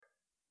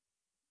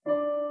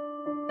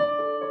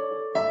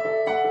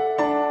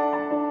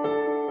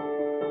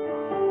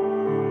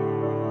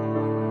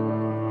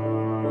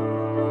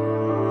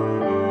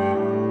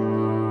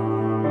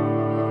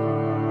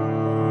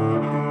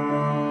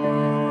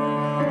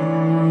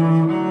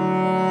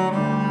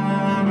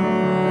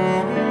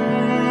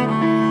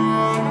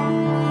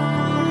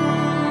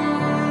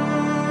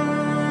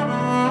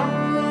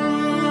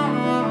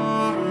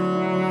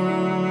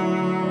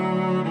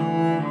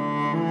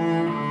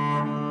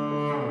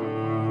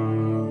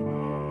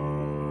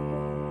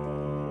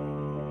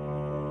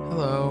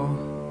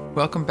Hello.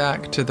 Welcome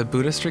back to the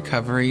Buddhist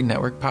Recovery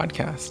Network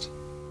podcast.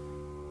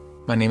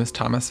 My name is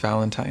Thomas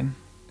Valentine.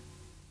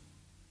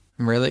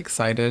 I'm really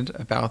excited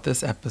about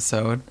this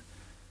episode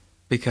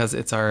because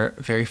it's our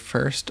very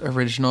first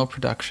original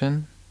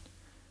production.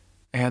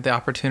 I had the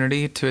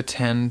opportunity to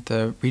attend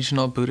the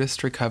Regional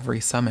Buddhist Recovery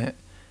Summit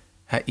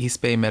at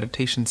East Bay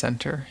Meditation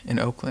Center in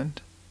Oakland.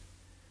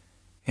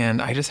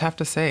 And I just have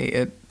to say,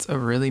 it's a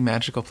really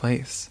magical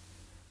place,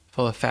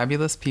 full of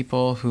fabulous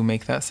people who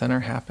make that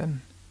center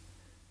happen.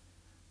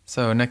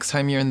 So next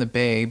time you're in the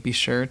Bay, be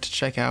sure to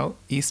check out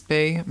East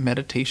Bay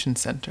Meditation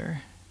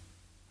Center.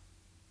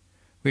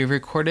 We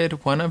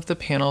recorded one of the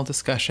panel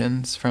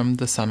discussions from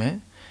the summit,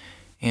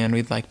 and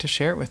we'd like to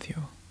share it with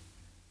you.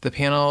 The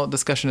panel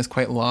discussion is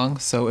quite long,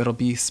 so it'll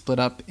be split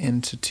up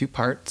into 2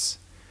 parts.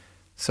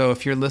 So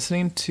if you're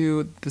listening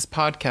to this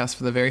podcast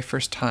for the very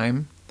first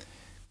time,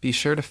 be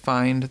sure to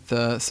find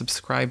the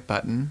subscribe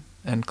button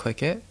and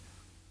click it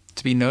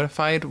to be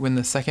notified when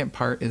the second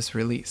part is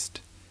released.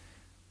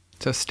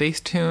 So stay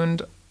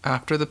tuned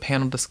after the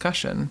panel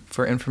discussion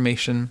for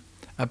information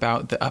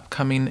about the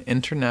upcoming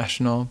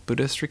International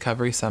Buddhist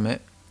Recovery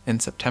Summit in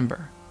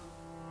September.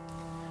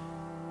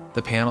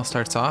 The panel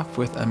starts off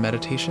with a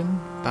meditation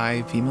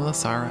by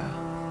Vimalasara.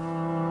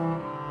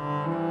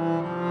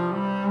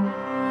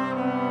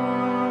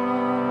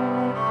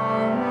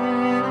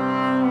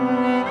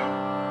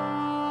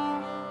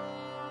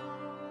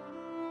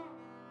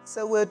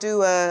 So we'll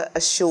do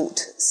a short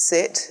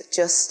sit,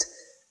 just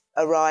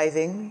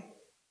arriving.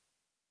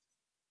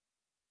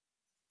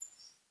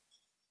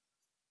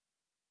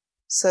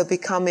 So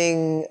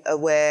becoming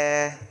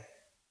aware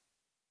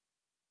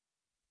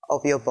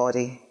of your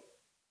body.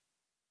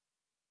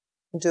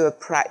 Do a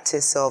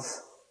practice of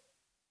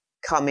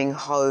coming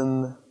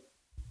home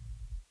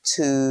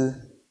to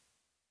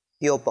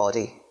your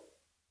body.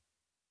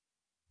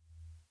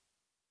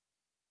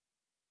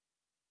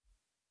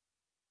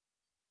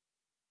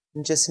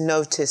 And just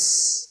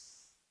notice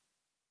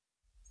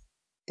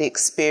the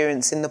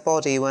experience in the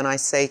body when I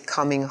say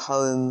coming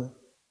home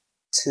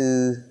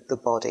to the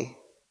body.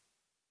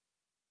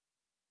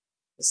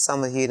 For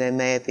some of you, there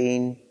may have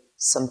been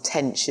some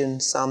tension,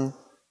 some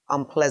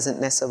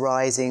unpleasantness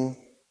arising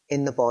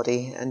in the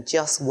body, and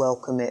just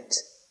welcome it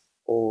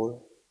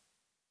all.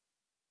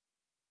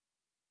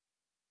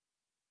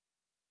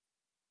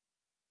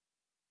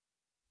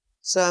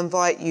 So I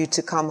invite you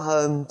to come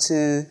home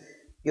to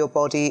your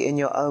body in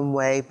your own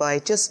way by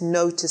just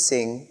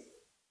noticing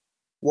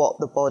what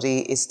the body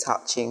is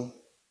touching.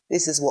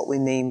 This is what we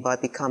mean by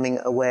becoming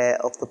aware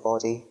of the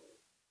body.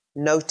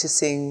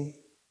 Noticing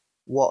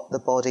what the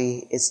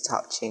body is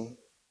touching.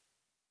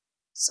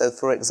 So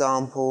for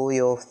example,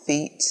 your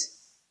feet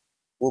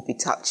will be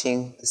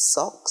touching the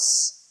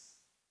socks,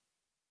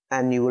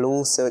 and you will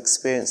also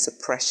experience the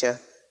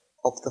pressure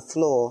of the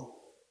floor.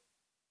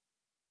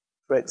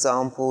 For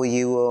example,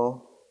 you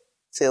will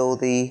feel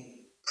the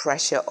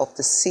pressure of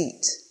the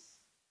seat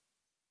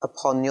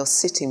upon your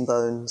sitting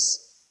bones.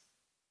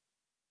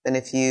 And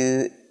if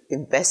you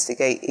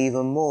investigate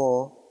even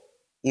more,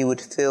 you would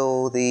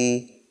feel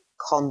the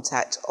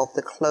contact of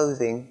the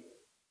clothing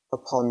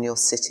upon your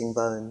sitting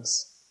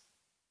bones.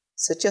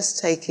 So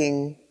just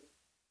taking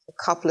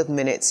a couple of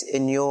minutes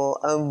in your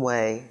own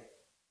way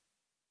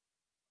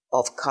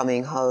of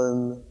coming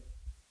home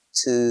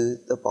to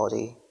the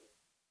body.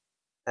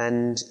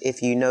 And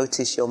if you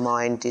notice your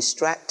mind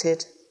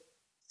distracted,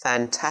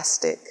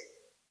 fantastic,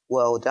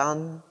 well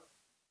done,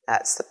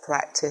 that's the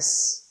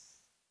practice.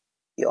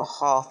 You're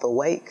half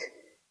awake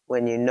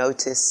when you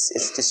notice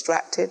it's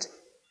distracted,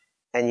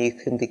 and you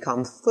can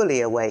become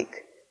fully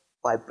awake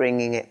by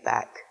bringing it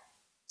back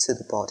to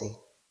the body.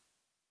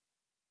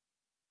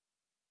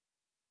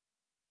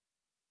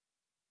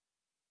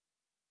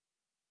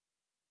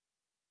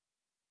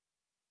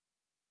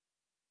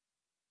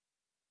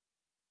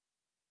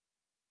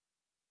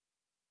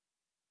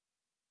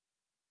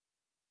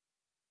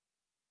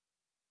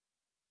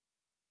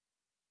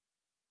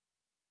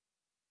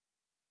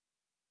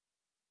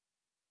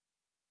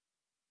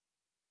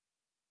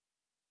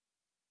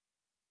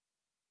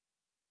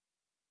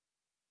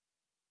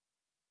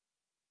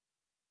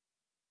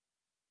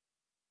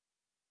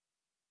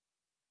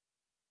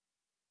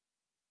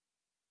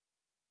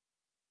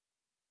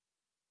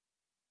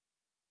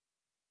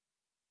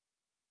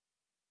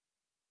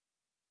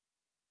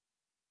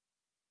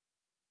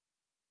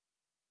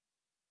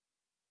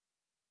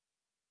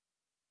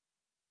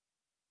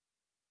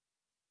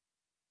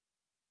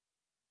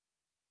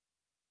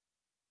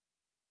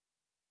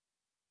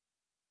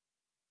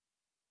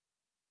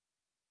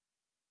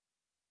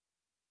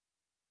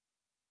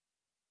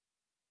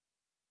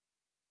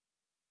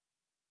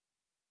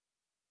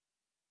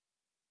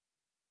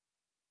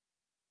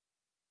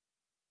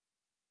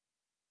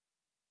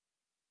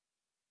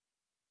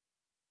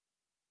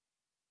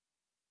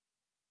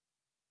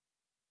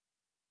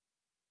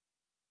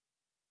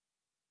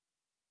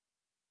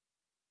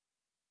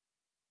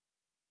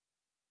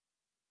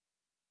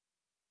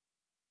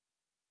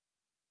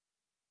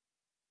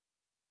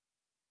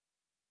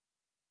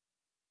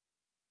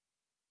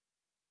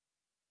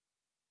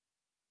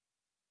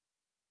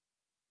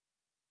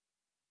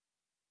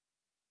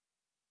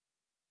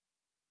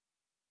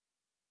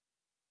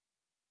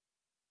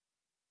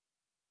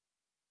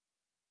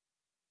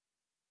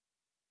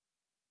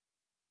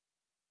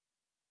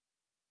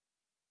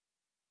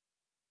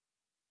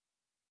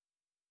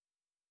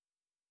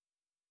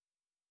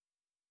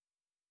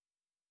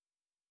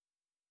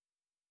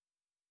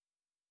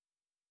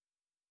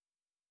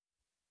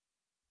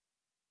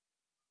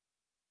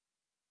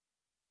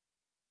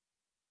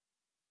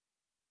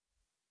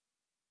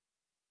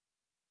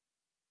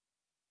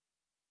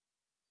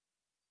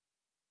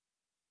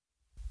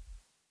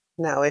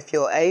 Now, if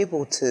you're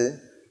able to,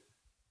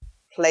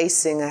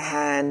 placing a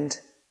hand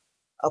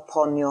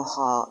upon your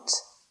heart,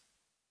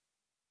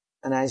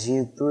 and as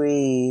you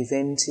breathe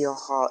into your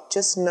heart,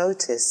 just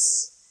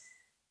notice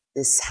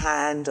this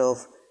hand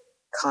of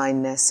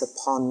kindness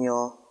upon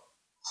your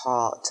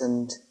heart.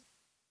 And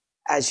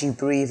as you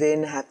breathe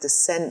in, have the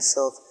sense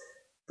of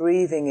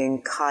breathing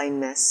in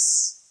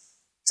kindness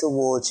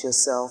towards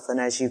yourself. And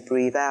as you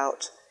breathe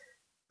out,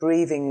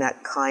 breathing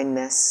that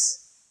kindness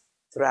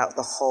throughout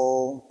the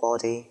whole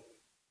body.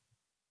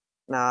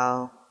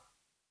 Now,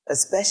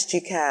 as best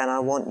you can, I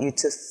want you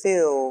to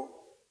feel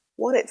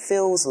what it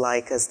feels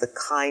like as the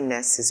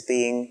kindness is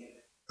being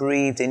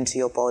breathed into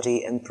your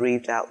body and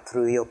breathed out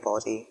through your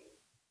body.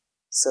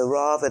 So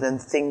rather than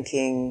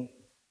thinking,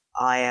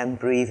 I am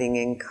breathing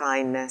in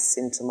kindness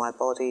into my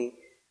body,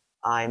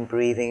 I'm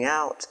breathing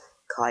out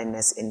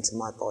kindness into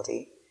my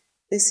body.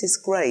 This is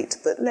great,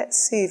 but let's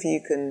see if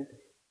you can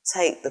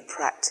take the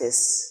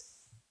practice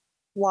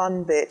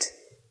one bit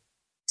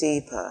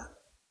deeper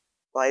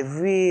by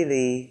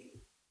really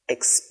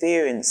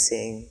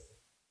experiencing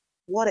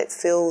what it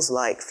feels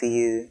like for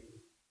you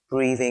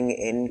breathing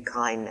in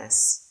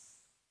kindness.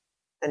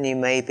 And you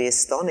may be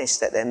astonished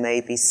that there may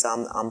be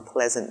some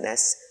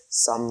unpleasantness,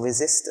 some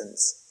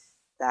resistance.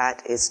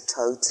 That is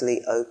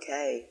totally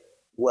okay.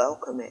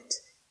 Welcome it.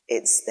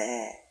 It's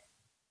there.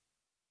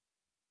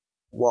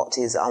 What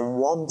is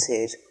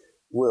unwanted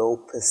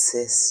will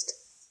persist.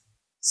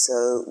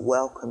 So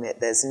welcome it.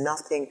 There's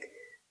nothing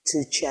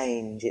to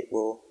change. It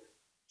will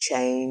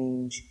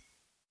change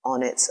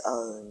on its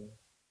own.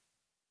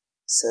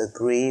 So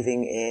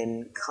breathing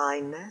in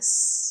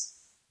kindness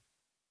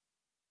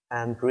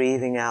and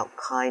breathing out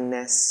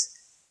kindness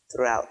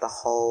throughout the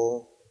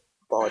whole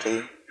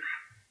body.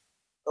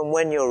 And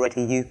when you're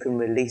ready, you can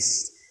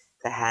release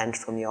the hand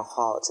from your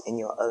heart in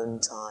your own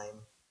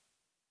time.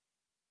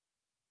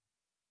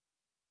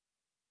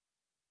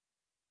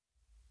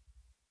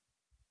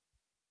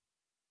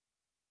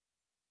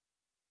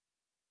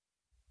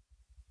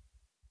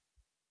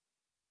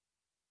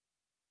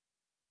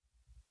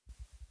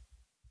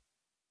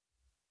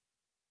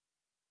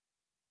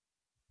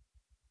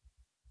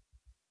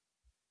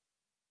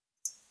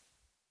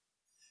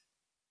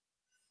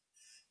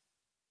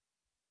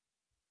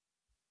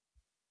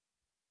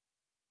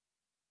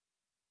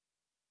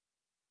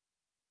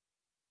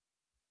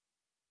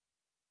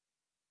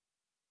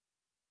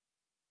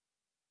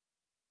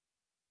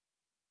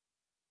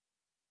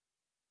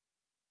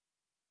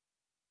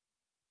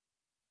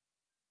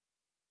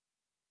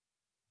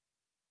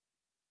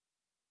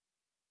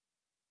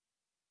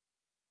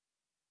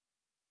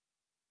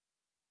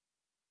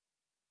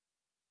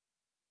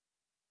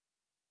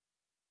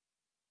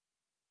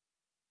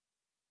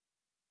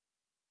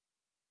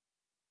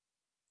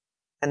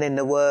 And in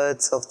the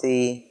words of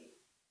the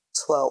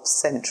 12th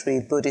century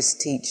Buddhist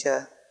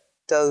teacher,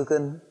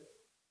 Dogen,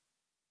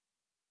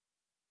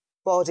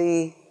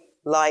 body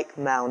like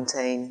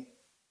mountain.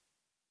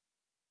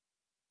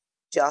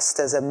 Just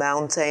as a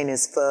mountain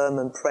is firm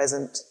and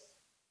present,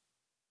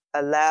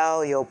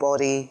 allow your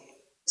body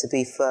to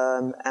be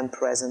firm and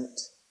present.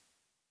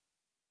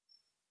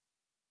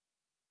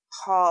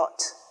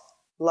 Heart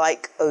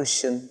like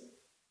ocean.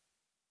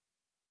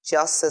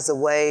 Just as the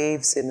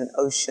waves in an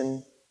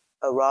ocean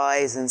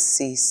arise and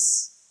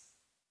cease,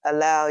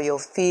 allow your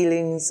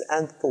feelings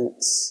and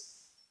thoughts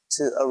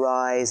to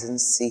arise and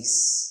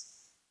cease.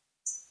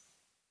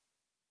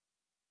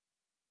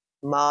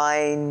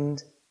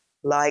 Mind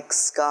like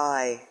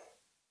sky.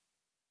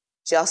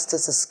 Just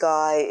as the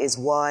sky is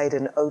wide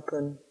and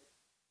open,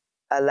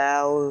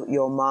 allow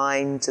your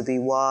mind to be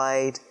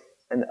wide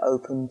and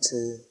open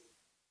too.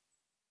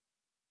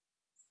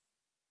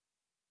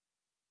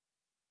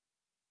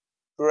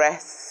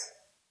 Breath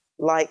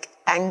like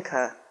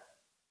anchor.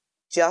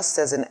 Just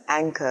as an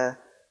anchor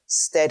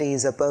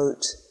steadies a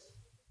boat,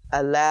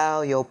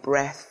 allow your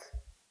breath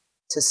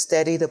to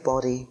steady the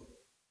body,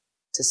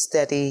 to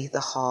steady the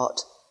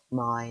heart,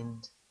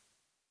 mind.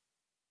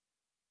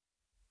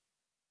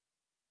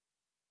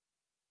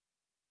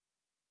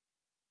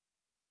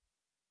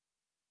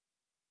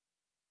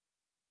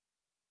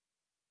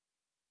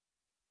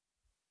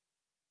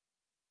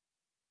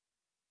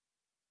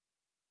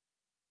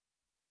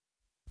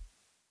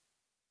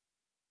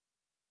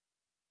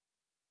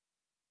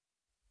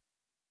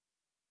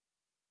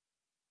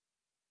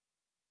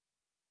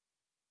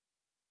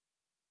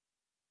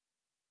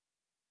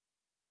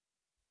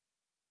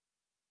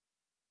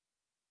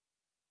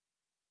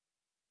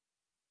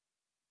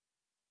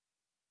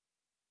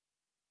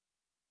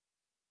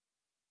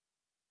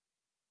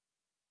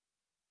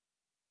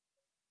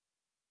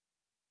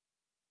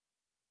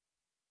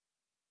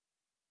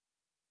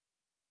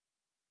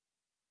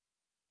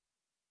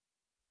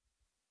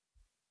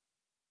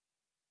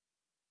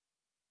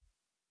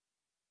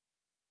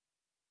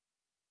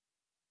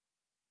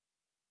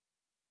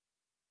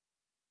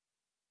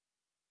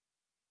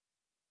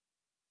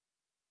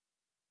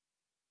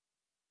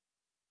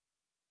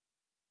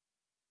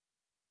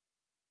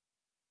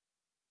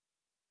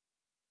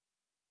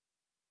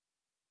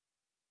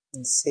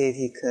 And see if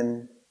you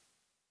can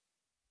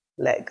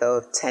let go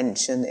of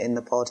tension in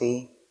the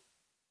body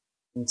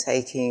and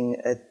taking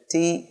a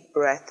deep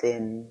breath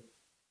in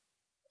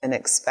and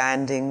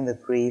expanding the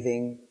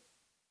breathing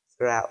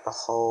throughout the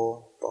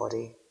whole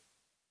body.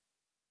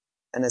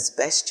 And as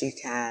best you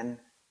can,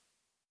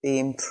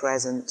 being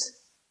present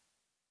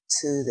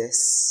to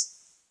this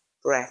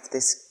breath,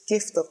 this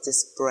gift of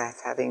this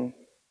breath, having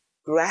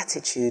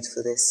gratitude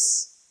for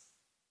this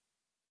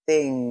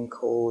thing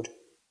called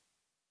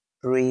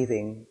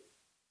breathing.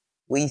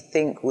 We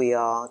think we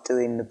are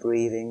doing the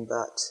breathing,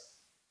 but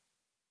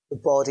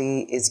the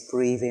body is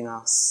breathing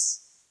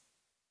us.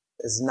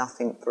 There's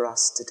nothing for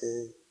us to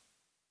do.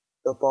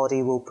 The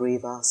body will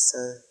breathe us.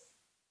 So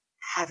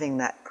having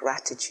that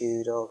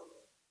gratitude of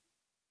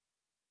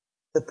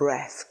the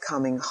breath,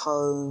 coming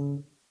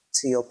home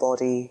to your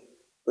body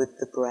with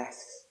the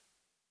breath.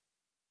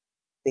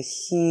 The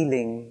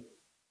healing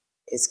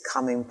is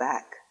coming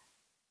back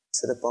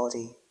to the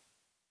body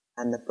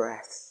and the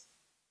breath.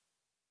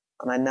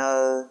 And I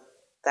know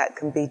that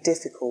can be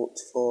difficult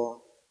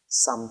for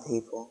some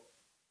people.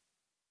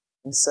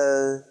 And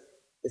so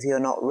if you're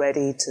not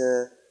ready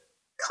to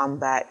come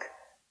back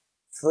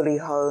fully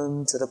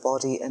home to the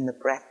body and the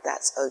breath,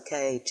 that's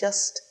okay. You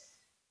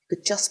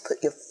could just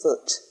put your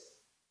foot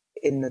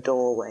in the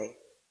doorway.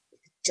 You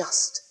could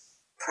just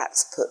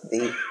perhaps put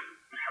the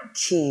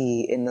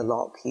key in the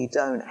lock. You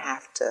don't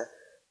have to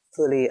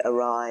fully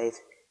arrive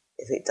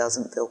if it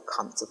doesn't feel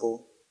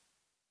comfortable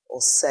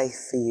or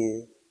safe for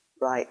you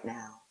right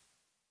now.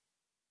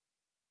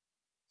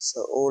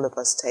 So all of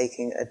us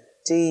taking a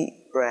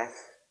deep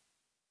breath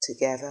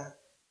together,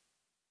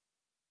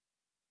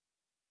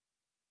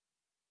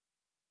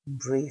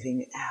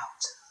 breathing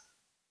out.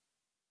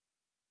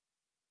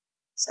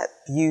 It's that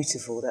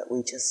beautiful that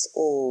we just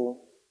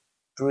all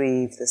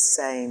breathe the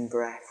same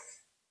breath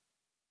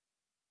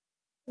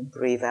and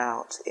breathe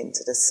out into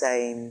the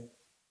same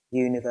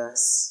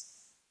universe.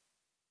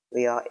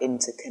 We are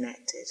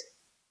interconnected.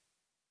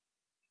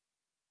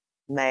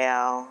 May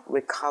our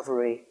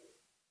recovery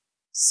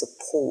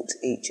support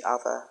each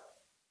other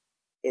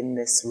in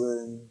this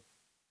room.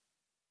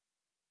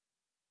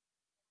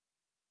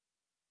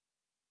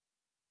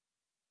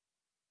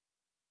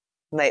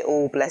 May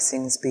all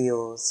blessings be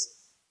yours.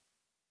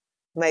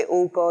 May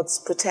all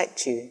gods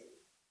protect you.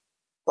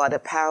 By the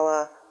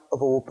power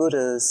of all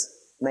Buddhas,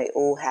 may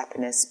all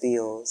happiness be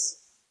yours.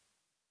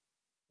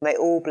 May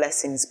all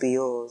blessings be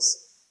yours.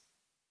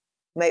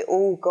 May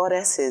all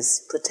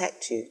goddesses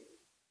protect you.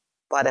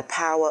 By the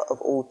power of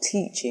all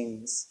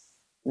teachings,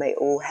 may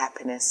all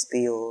happiness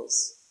be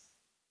yours.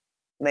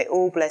 May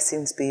all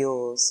blessings be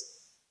yours.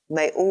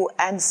 May all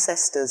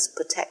ancestors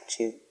protect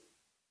you.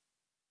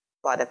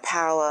 By the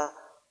power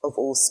of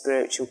all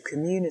spiritual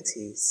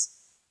communities,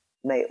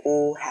 may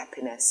all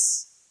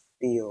happiness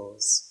be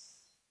yours.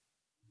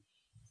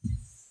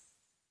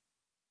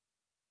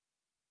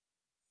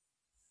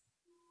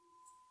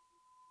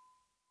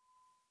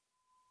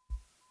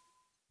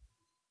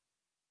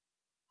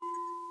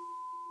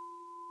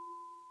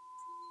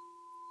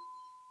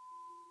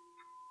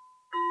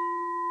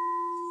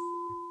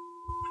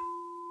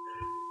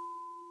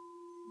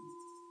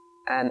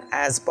 And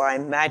as by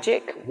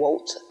magic,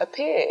 Walt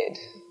appeared.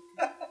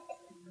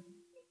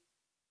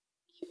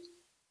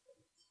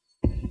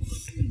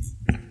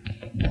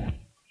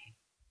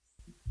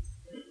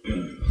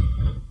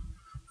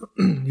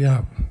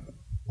 Yeah,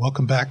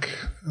 welcome back.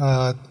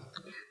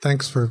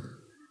 Thanks for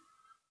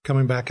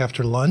coming back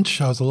after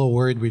lunch. I was a little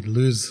worried we'd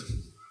lose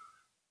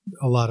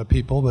a lot of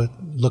people, but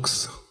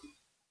looks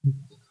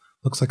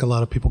like a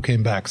lot of people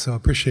came back, so I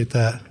appreciate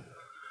that.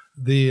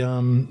 The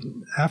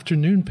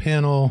afternoon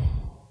panel,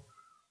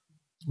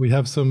 we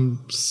have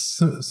some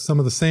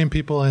of the same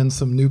people and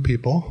some new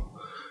people,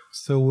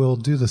 so we'll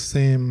do the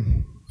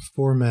same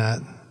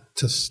format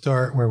to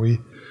start, where we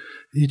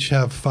each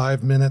have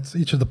 5 minutes.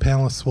 Each of the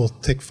panelists will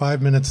take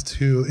 5 minutes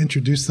to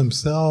introduce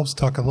themselves,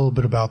 talk a little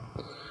bit about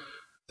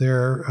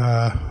their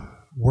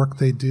work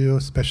they do,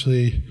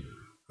 especially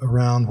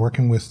around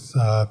working with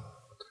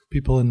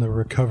people in the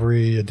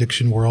recovery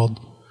addiction world.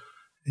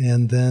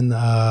 And then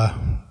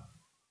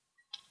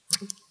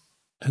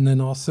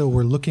also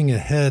we're looking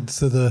ahead.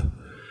 So the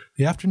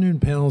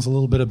afternoon panel is a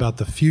little bit about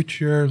the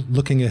future,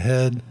 looking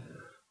ahead.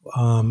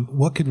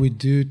 What could we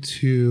do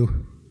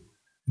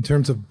in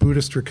terms of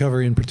Buddhist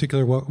recovery in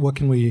particular, what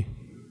can we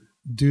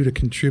do to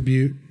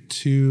contribute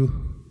to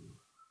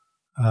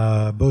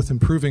both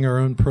improving our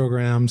own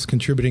programs,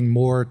 contributing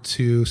more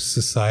to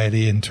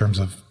society in terms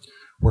of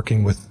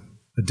working with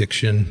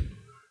addiction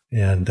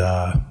and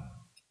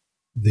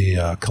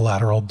the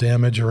collateral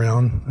damage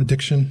around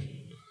addiction?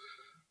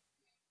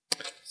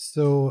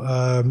 So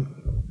I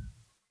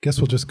guess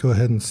we'll just go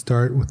ahead and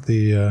start with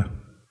the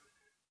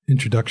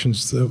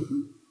introductions.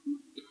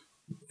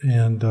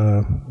 And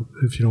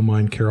if you don't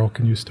mind, Carol,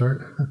 can you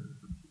start?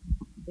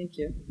 Thank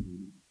you.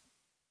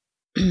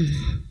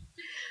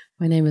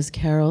 My name is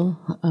Carol,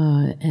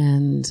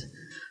 and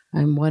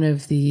I'm one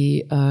of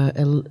the,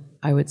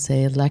 I would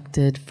say,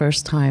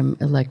 first-time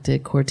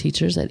elected core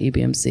teachers at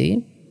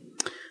EBMC.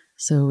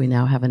 So we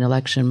now have an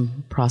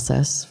election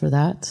process for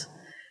that,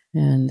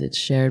 and it's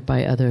shared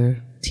by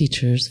other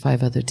teachers,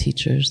 5 other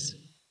teachers.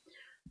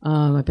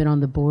 I've been on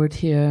the board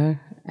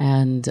here,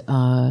 and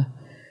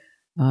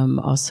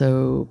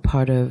also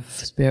part of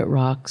Spirit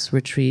Rock's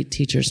retreat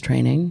teachers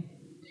training,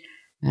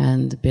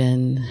 and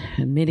been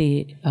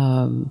many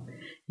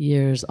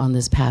years on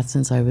this path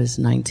since I was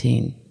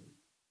 19.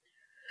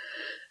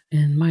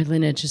 And my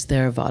lineage is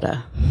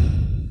Theravada.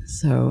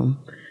 So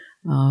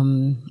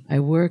I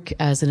work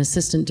as an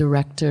assistant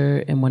director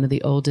in one of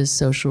the oldest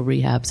social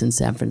rehabs in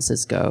San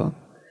Francisco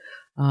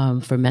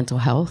for mental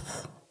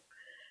health.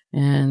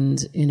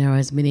 And,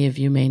 as many of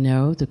you may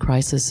know, the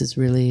crisis is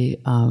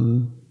really,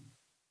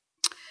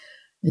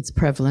 it's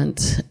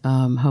prevalent,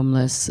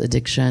 homeless,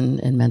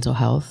 addiction, and mental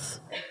health.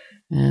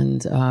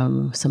 And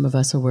some of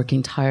us are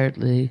working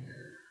tirelessly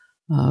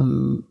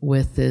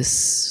with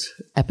this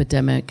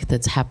epidemic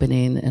that's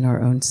happening in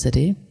our own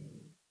city.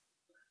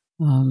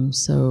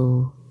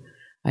 So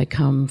I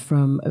come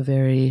from a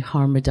very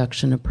harm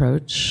reduction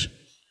approach,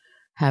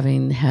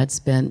 having had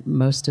spent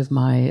most of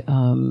my,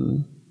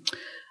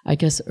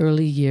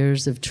 early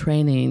years of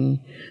training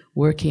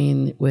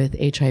working with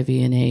HIV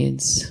and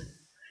AIDS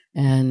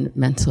and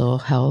mental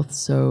health.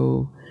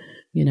 So,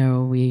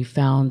 we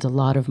found, a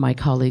lot of my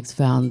colleagues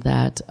found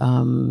that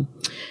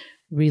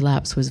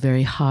relapse was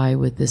very high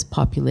with this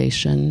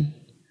population,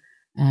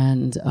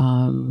 and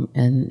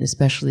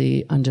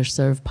especially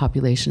underserved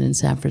population in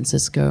San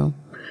Francisco.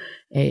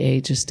 AA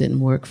just didn't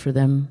work for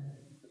them.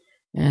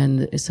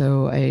 And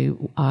so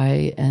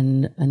I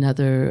and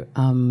another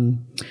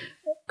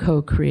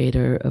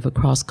co-creator of a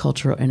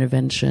cross-cultural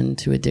intervention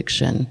to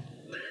addiction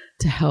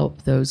to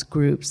help those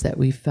groups that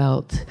we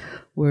felt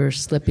were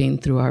slipping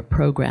through our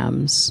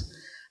programs.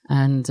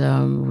 And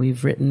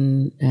we've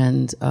written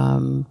and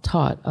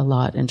taught a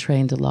lot and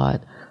trained a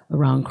lot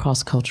around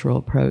cross-cultural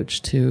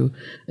approach to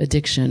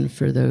addiction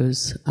for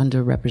those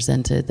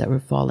underrepresented that were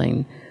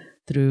falling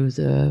through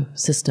the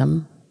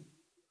system.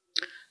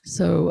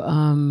 So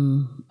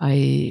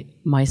I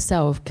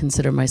myself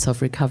consider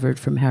myself recovered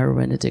from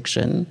heroin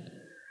addiction.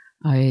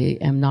 I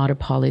am not a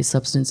poly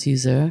substance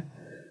user,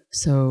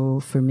 so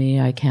for me,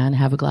 I can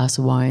have a glass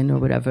of wine or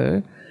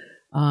whatever.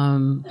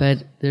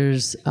 But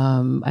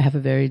I have a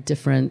very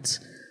different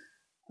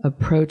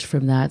approach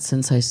from that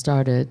since I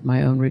started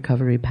my own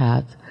recovery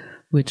path,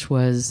 which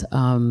was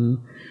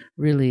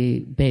really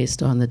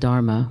based on the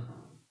Dharma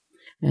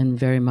and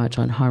very much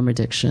on harm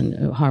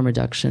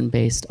reduction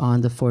based on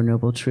the Four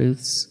Noble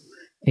Truths,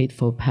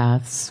 Eightfold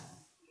Paths.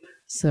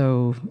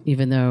 So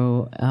even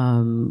though,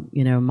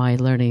 my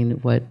learning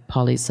what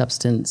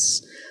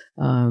polysubstance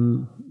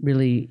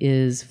really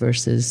is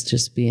versus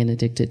just being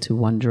addicted to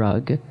one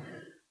drug,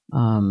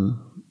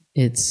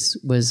 it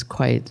was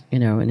quite,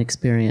 an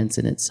experience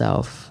in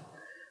itself.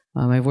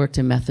 I've worked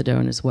in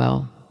methadone as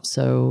well.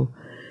 So,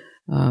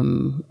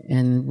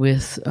 and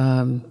with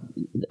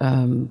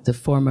the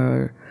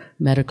former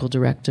medical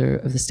director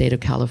of the state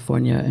of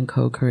California and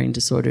co-occurring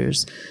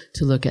disorders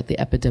to look at the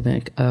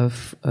epidemic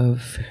of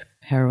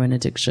heroin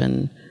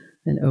addiction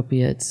and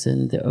opiates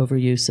and the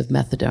overuse of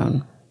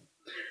methadone.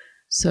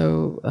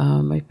 So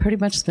I pretty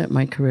much spent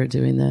my career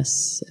doing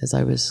this as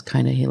I was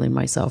kind of healing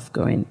myself,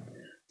 going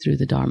through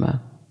the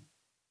Dharma.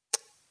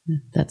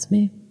 That's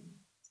me.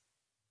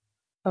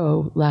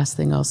 Oh, last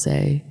thing I'll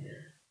say,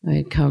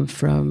 I come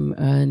from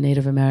a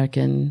Native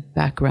American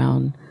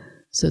background,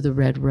 so the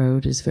Red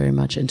Road is very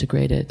much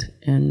integrated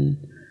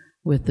in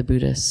with the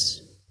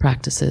Buddhist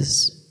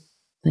practices.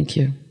 Thank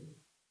you.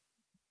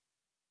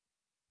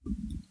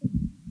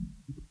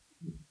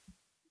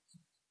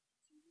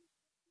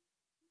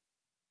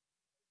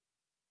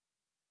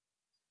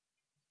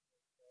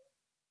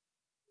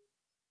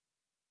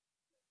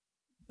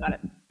 Got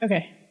it.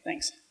 Okay,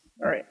 thanks.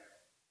 All right.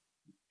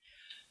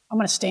 I'm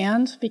going to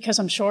stand because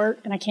I'm short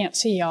and I can't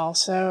see y'all.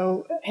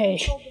 So, hey.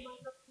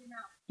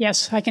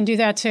 Yes, I can do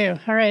that too.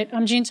 All right.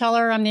 I'm Jean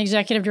Teller. I'm the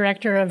executive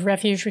director of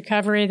Refuge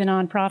Recovery, the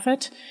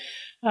nonprofit.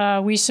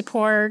 We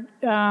support,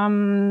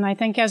 I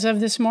think as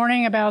of this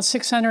morning, about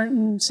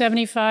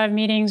 675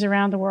 meetings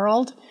around the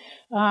world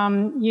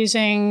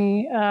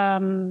using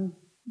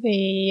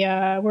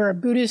we're a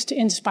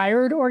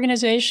Buddhist-inspired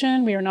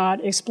organization. We are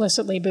not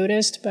explicitly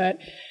Buddhist, but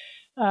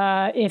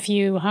if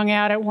you hung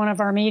out at one of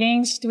our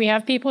meetings, do we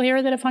have people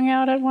here that have hung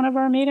out at one of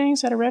our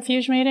meetings, at a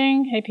refuge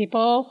meeting? Hey,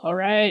 people. All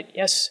right.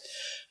 Yes.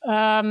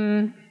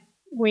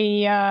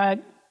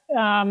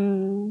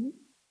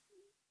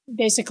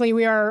 Basically,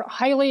 we are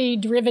highly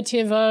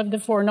derivative of the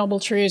Four Noble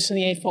Truths and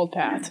the Eightfold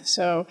Path.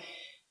 So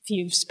if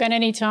you've spent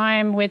any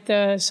time with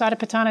the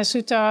Satipatthana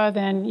Sutta,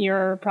 then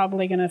you're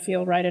probably going to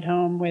feel right at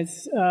home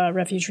with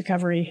Refuge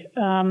Recovery.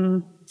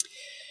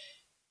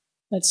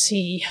 Let's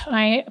see.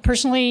 I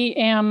personally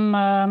am,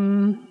 I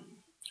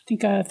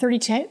think,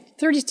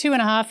 32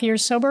 and a half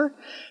years sober.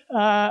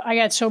 I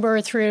got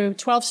sober through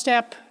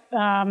 12-step.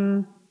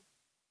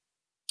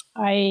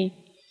 I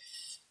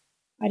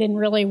didn't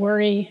really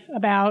worry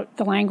about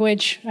the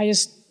language. I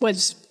just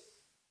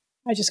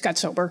got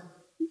sober.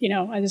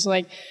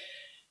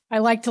 I I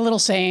liked the little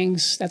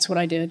sayings. That's what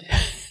I did.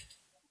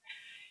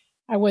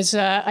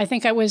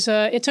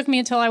 It took me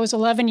until I was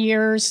 11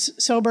 years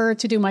sober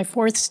to do my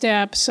fourth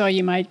step, so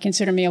you might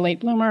consider me a late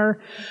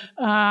bloomer.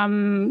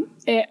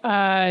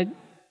 I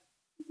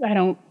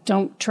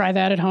don't try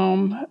that at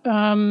home.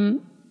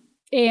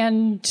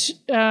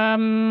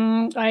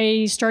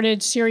 I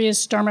started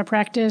serious Dharma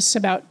practice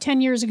about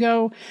 10 years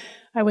ago.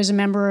 I was a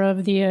member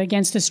of the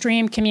Against the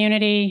Stream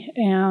community,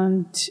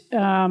 and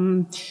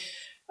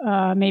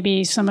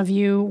maybe some of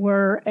you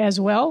were as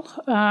well.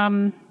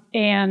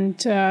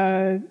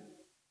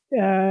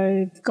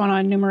 I've gone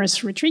on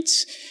numerous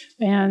retreats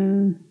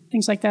and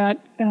things like that.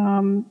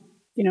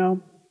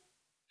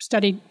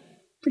 Studied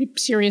pretty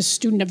serious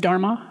student of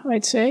Dharma,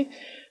 I'd say.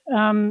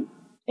 And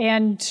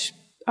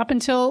up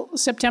until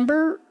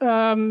September,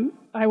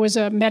 I was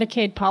a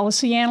Medicaid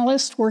policy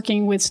analyst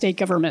working with state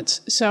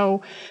governments.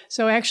 So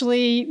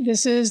actually,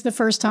 this is the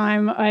first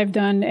time I've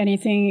done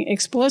anything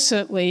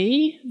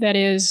explicitly that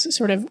is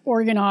sort of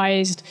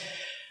organized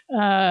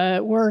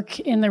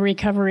work in the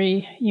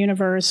recovery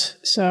universe.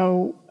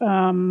 So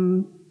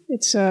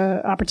it's an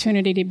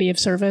opportunity to be of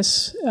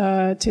service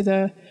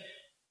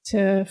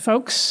to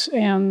folks,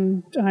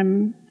 and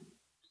I'm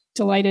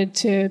delighted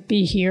to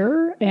be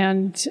here.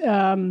 And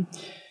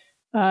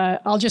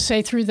I'll just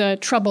say, through the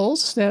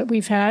troubles that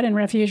we've had in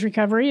refuge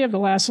recovery of the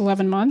last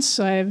 11 months,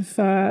 I've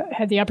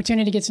had the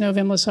opportunity to get to know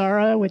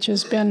Vimlasara, which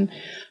has been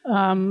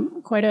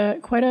quite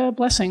a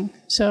blessing.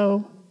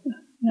 So,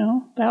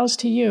 bows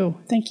to you.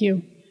 Thank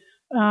you.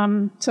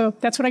 So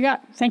that's what I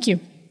got. Thank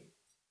you.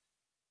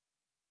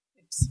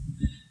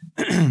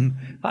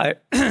 Hi,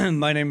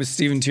 my name is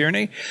Stephen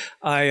Tierney.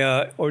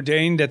 I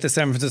ordained at the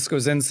San Francisco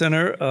Zen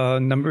Center a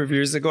number of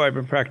years ago. I've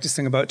been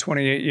practicing about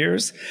 28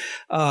 years,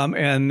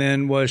 and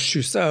then was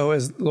Shuso,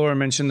 as Laura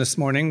mentioned this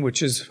morning,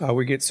 which is how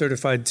we get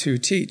certified to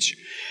teach.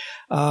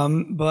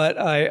 But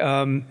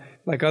I,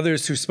 like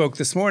others who spoke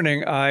this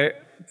morning, I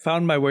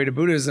found my way to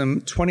Buddhism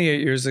 28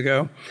 years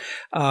ago,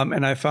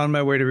 and I found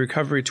my way to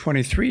recovery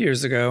 23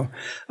 years ago,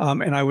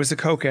 and I was a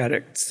coke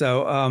addict.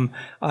 So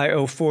I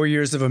owe 4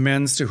 years of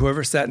amends to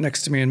whoever sat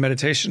next to me in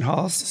meditation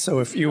halls. So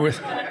if you were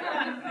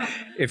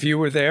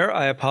there,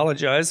 I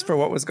apologize for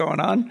what was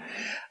going on.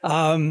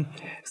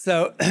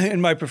 So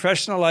in my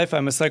professional life,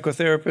 I'm a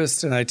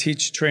psychotherapist, and I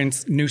train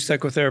new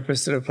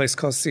psychotherapists at a place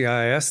called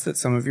CIIS that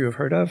some of you have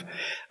heard of.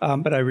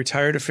 But I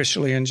retired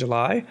officially in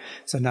July,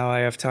 so now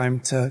I have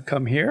time to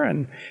come here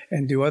and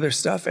do other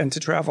stuff and to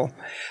travel.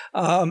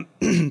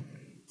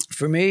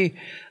 For me,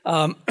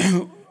 as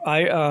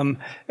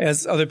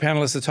other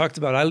panelists have talked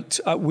about,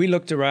 we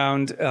looked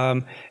around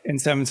in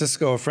San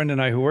Francisco, a friend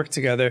and I who worked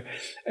together,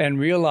 and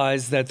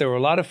realized that there were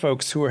a lot of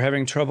folks who were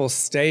having trouble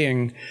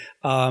staying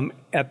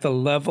at the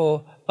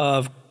level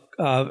of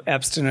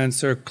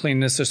abstinence or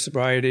cleanness or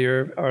sobriety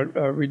or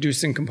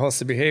reducing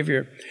compulsive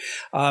behavior.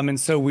 And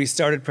so we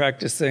started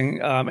practicing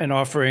and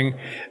offering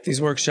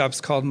these workshops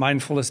called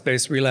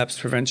mindfulness-based relapse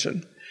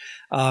prevention.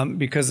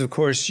 Because, of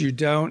course, you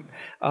don't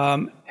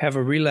have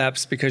a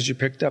relapse because you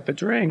picked up a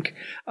drink.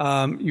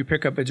 You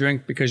pick up a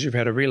drink because you've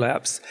had a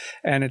relapse.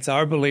 And it's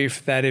our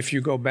belief that if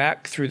you go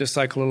back through the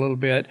cycle a little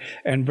bit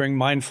and bring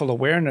mindful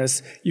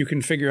awareness, you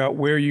can figure out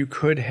where you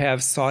could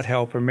have sought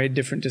help or made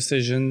different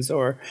decisions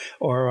or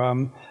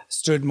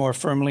stood more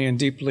firmly and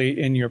deeply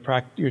in your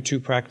two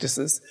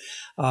practices.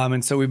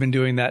 And so we've been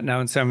doing that now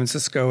in San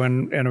Francisco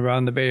and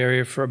around the Bay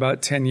Area for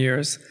about 10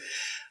 years.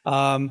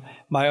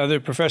 My other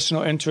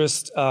professional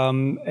interest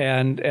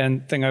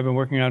and thing I've been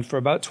working on for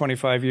about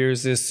 25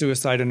 years is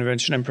suicide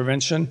intervention and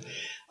prevention.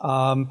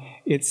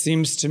 It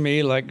seems to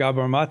me, like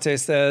Gabor Mate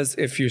says,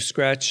 if you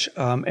scratch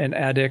an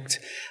addict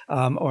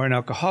or an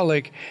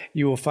alcoholic,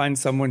 you will find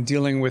someone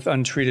dealing with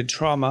untreated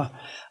trauma.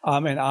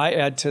 And I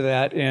add to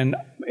that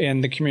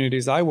in the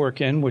communities I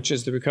work in, which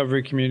is the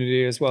recovery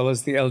community as well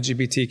as the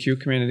LGBTQ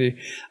community.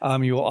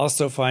 You will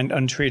also find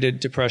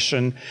untreated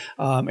depression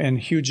and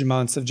huge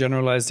amounts of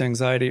generalized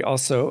anxiety,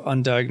 also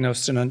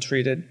undiagnosed and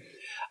untreated.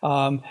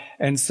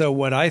 And so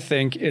what I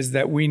think is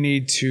that we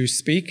need to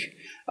speak.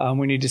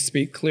 We need to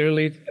speak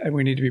clearly, and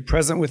we need to be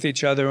present with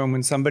each other. And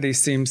when somebody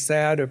seems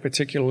sad or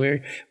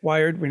particularly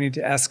wired, we need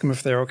to ask them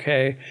if they're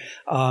okay.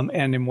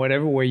 And in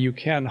whatever way you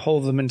can,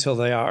 hold them until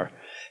they are,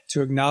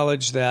 to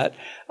acknowledge that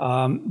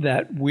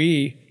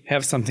we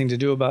have something to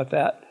do about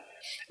that.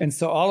 And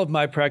so all of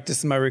my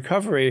practice and my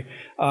recovery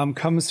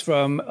comes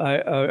from,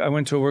 I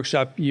went to a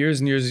workshop years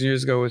and years and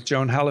years ago with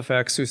Joan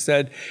Halifax, who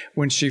said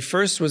when she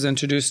first was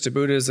introduced to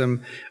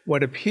Buddhism,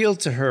 what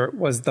appealed to her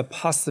was the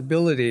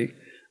possibility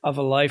of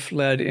a life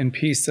led in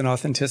peace and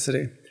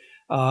authenticity.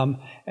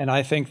 And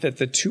I think that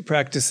the two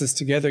practices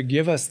together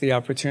give us the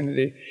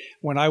opportunity.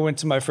 When I went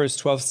to my first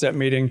 12-step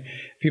meeting,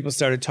 people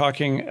started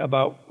talking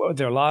about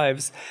their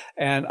lives,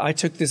 and I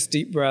took this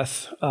deep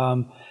breath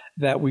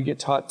that we get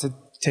taught to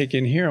take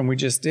in here, and we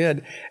just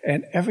did,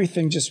 and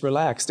everything just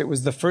relaxed. It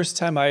was the first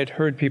time I had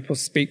heard people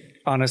speak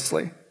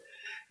honestly.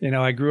 You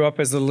know, I grew up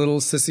as a little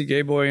sissy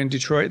gay boy in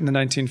Detroit in the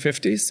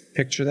 1950s.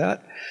 Picture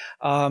that.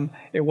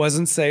 It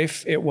wasn't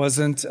safe. It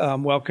wasn't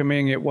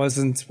welcoming. It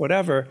wasn't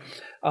whatever.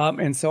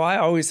 And so I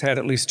always had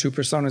at least 2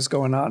 personas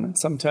going on, and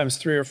sometimes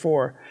 3 or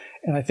 4.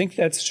 And I think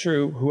that's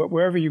true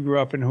wherever you grew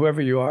up and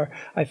whoever you are.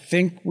 I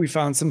think we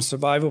found some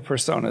survival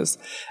personas.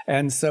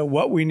 And so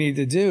what we need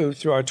to do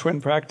through our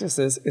twin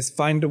practices is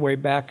find a way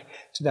back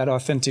to that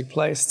authentic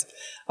place.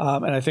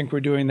 And I think we're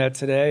doing that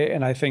today.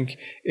 And I think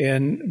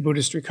in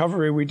Buddhist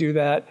recovery, we do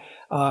that.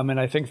 And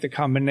I think the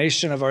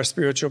combination of our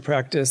spiritual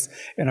practice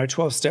and our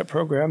 12-step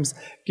programs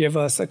give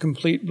us a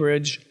complete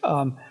bridge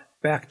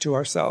back to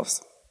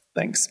ourselves.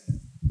 Thanks.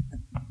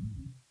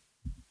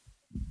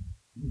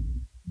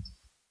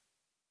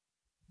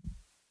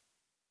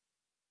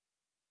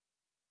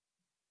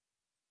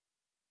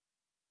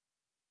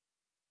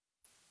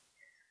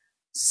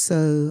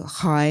 So,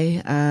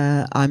 hi,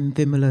 I'm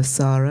Vimala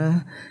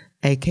Sara,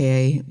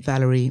 aka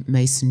Valerie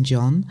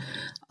Mason-John.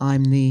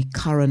 I'm the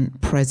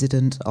current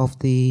president of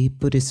the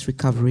Buddhist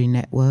Recovery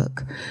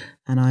Network,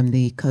 and I'm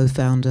the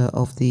co-founder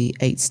of the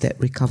 8-Step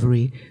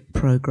Recovery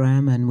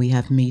Program, and we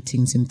have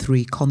meetings in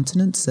 3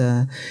 continents.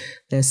 They're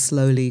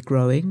slowly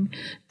growing.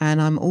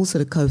 And I'm also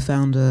the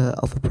co-founder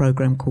of a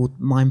program called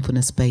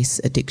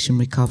Mindfulness-Based Addiction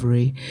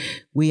Recovery.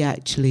 We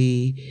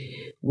actually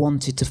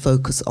wanted to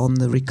focus on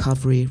the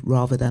recovery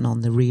rather than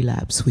on the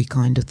relapse. We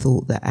kind of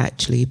thought that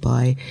actually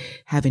by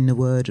having the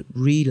word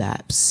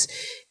relapse,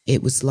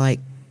 it was like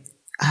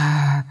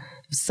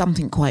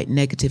something quite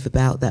negative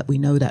about that. We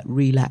know that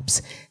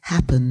relapse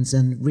happens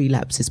and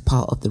relapse is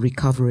part of the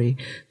recovery,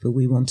 but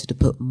we wanted to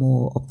put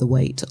more of the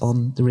weight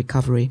on the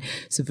recovery.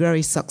 It's a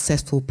very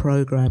successful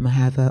program.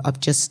 I've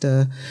just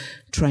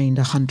trained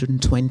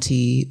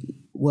 120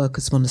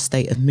 workers from the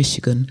state of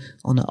Michigan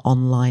on an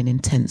online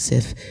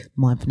intensive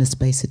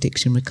mindfulness-based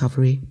addiction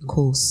recovery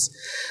course.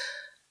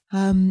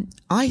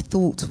 I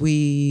thought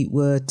we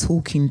were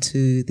talking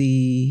to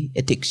the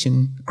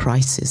addiction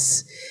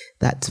crisis.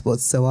 That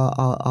was, so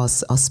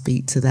I'll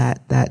speak to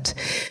that. That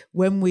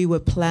when we were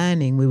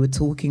planning, we were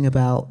talking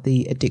about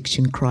the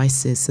addiction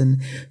crisis.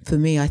 And for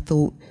me, I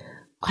thought,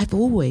 I've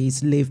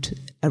always lived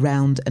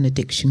around an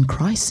addiction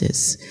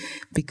crisis,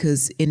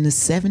 because in the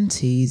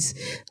 70s,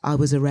 I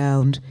was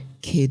around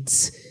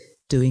kids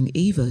doing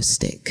Evo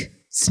stick,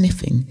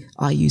 sniffing.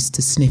 I used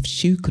to sniff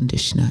shoe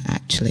conditioner,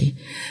 actually.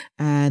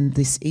 And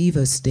this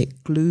Evo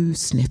stick glue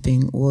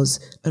sniffing was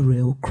a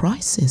real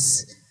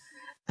crisis.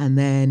 And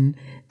then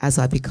as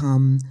I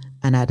become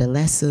an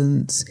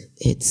adolescent,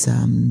 it's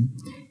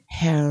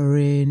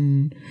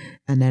heroin.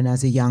 And then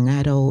as a young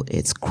adult,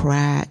 it's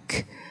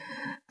crack.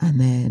 And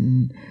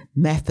then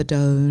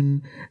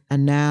methadone.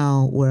 And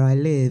now where I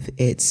live,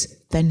 it's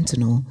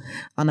fentanyl.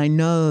 And I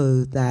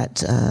know that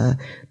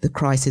the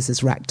crisis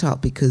has racked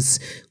up, because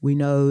we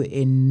know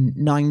in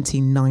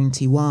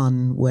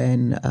 1991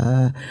 when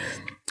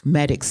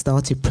medics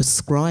started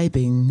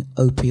prescribing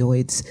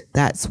opioids,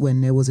 that's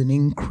when there was an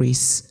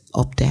increase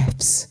of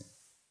deaths.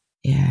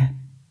 Yeah,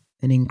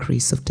 an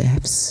increase of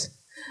deaths.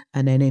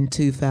 And then in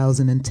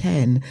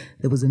 2010,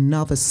 there was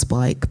another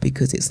spike,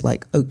 because it's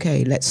like,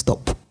 okay, let's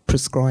stop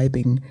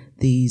prescribing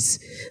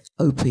these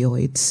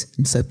opioids.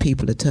 And so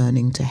people are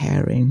turning to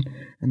heroin,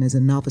 and there's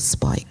another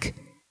spike.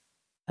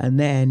 And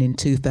then in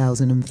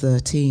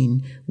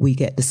 2013, we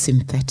get the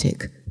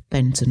synthetic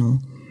fentanyl.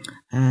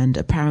 And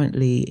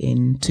apparently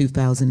in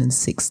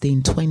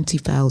 2016,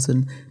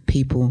 20,000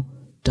 people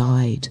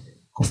died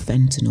of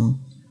fentanyl.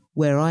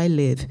 Where I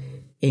live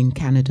in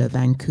Canada,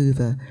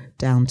 Vancouver,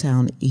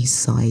 downtown East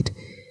Side,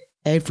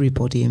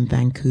 everybody in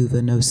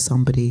Vancouver knows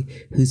somebody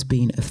who's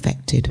been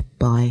affected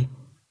by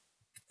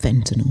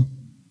fentanyl.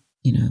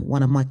 You know,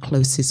 one of my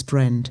closest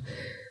friend,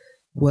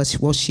 was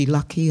she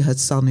lucky? Her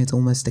son is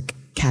almost a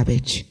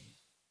cabbage.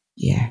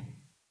 Yeah.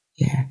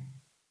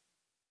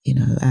 You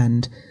know,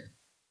 and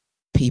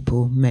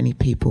many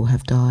people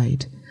have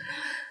died.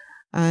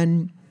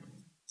 And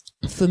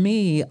for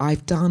me,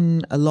 I've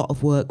done a lot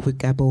of work with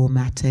Gabor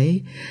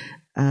Mate.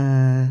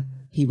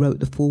 He wrote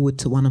the foreword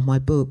to one of my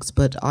books,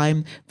 but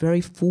I'm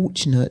very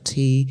fortunate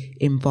he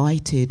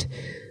invited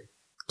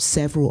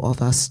several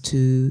of us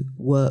to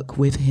work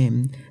with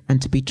him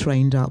and to be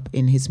trained up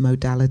in his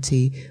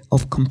modality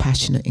of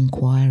compassionate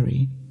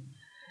inquiry.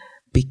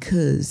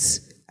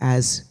 Because,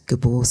 as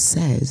Gabor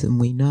says, and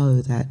we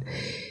know that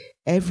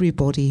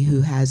everybody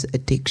who has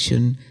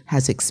addiction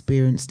has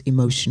experienced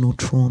emotional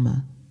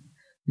trauma.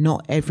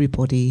 Not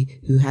everybody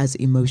who has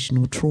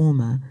emotional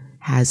trauma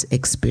has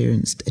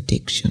experienced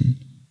addiction.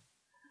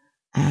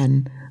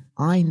 And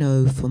I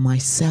know for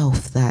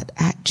myself that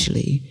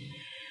actually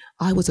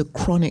I was a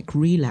chronic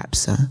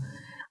relapser.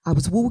 I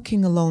was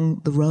walking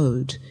along the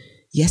road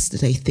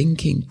yesterday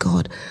thinking,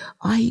 God,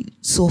 I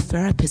saw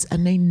therapists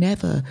and they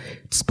never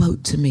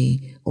spoke to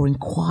me or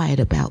inquired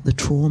about the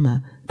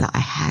trauma that I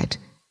had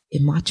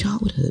in my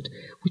childhood,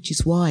 which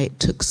is why it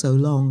took so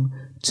long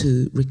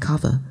to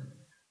recover.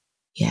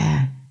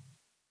 Yeah.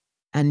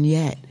 And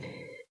yet,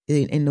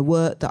 in the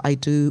work that I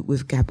do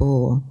with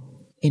Gabor,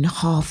 in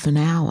half an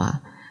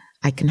hour,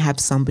 I can have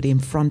somebody in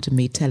front of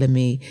me telling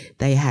me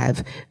they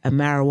have a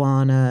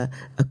marijuana,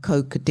 a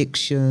coke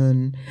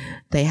addiction,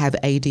 they have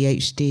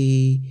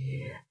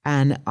ADHD,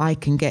 And I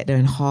can get there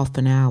in half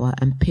an hour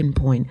and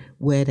pinpoint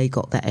where they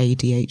got that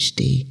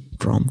ADHD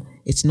from.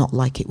 It's not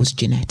like it was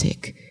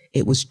genetic.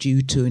 It was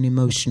due to an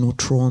emotional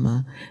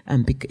trauma,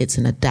 and it's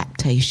an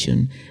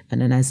adaptation.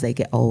 And then as they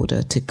get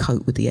older, to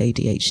cope with the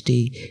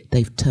ADHD,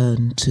 they've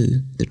turned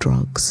to the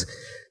drugs.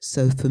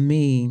 So for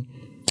me,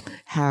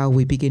 how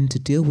we begin to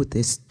deal with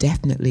this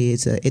definitely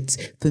it's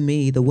for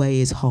me, the way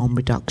is harm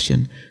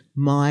reduction.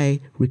 My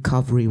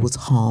recovery was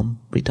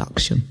harm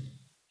reduction.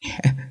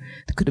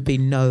 There could have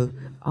been no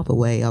other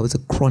way. I was a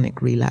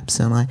chronic relapse,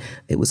 and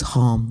it was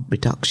harm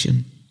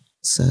reduction.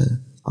 So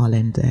I'll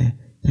end there.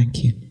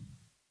 Thank you.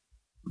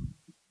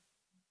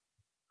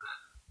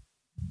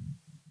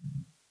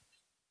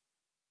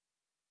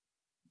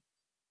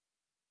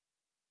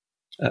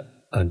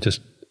 I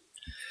just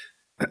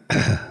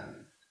feel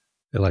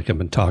like I've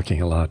been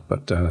talking a lot,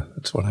 but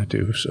that's what I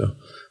do, so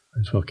I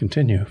as well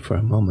continue for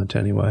a moment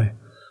anyway.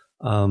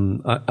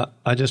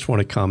 I just want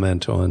to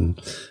comment on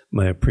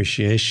my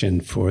appreciation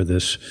for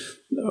this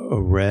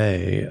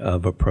array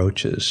of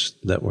approaches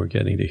that we're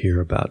getting to hear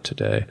about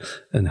today,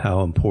 and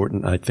how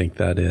important I think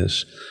that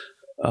is.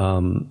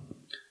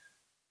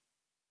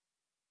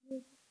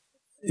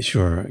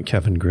 Sure,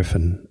 Kevin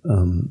Griffin.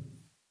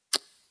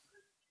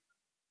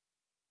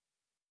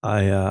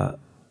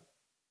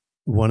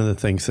 One of the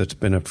things that's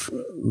been a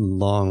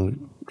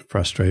long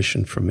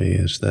frustration for me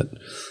is that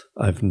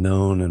I've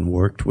known and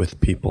worked with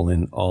people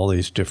in all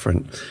these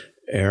different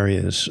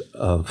areas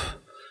of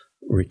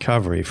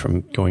recovery,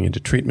 from going into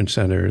treatment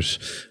centers,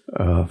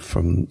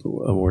 from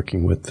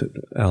working with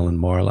Alan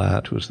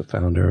Marlatt, who's the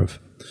founder of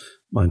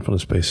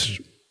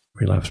mindfulness-based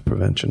relapse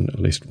prevention, at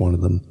least one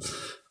of them,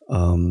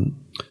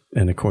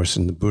 and of course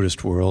in the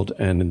Buddhist world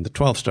and in the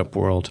 12-step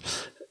world.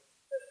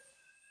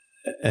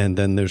 And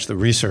then there's the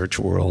research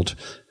world.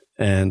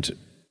 And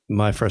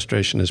my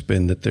frustration has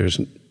been that there's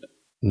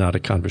not a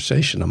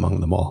conversation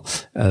among them all.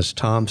 As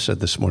Tom said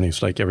this morning,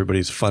 it's like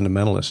everybody's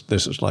fundamentalist.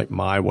 This is like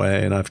my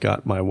way, and I've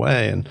got my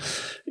way. And,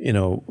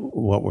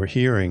 what we're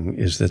hearing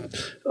is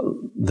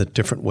that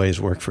different ways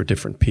work for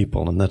different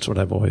people. And that's what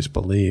I've always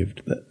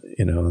believed, that,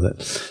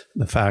 that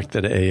the fact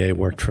that AA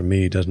worked for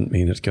me doesn't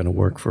mean it's going to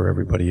work for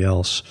everybody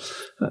else.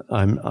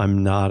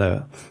 I'm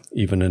not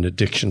even an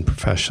addiction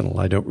professional.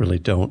 I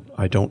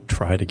don't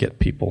try to get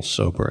people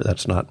sober.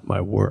 That's not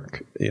my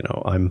work.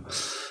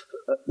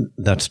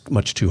 That's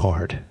much too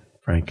hard,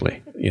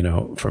 frankly,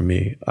 for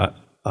me.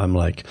 I'm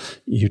like,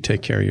 you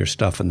take care of your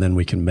stuff and then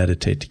we can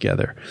meditate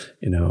together.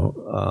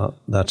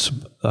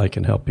 I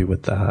can help you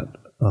with that.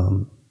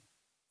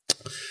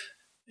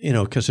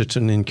 Because it's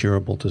an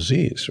incurable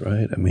disease,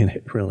 right? I mean,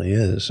 it really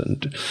is.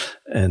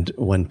 And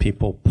when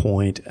people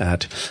point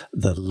at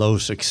the low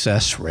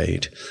success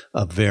rate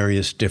of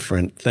various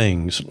different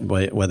things,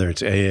 whether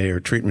it's AA or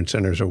treatment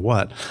centers or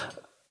what,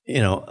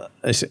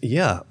 I say,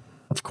 yeah,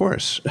 of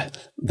course,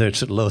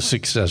 there's a low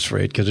success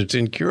rate because it's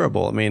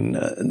incurable. I mean,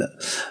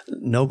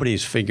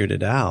 nobody's figured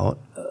it out.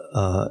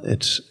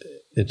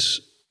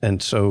 And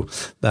so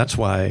that's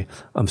why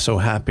I'm so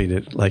happy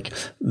that, like,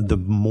 the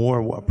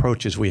more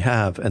approaches we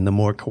have and the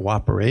more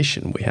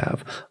cooperation we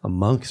have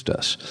amongst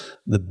us,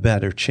 the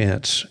better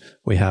chance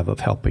we have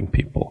of helping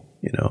people.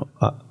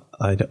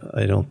 I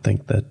don't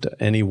think that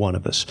any one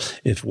of us,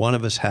 if one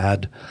of us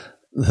had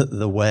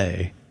the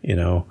way,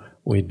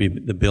 we'd be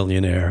the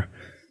billionaire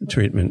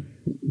treatment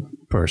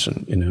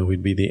person,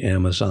 we'd be the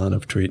Amazon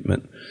of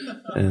treatment,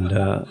 and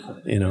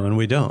and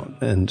we don't,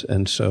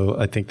 and so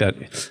I think that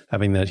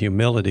having that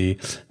humility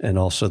and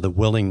also the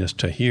willingness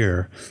to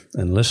hear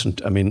and listen.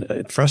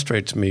 It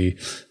frustrates me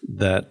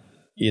that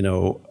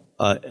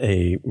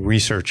a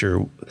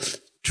researcher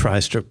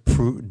tries to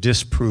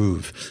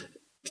disprove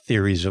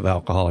theories of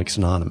Alcoholics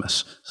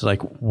Anonymous. It's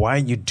like,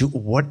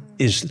 what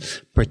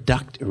is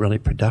really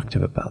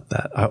productive about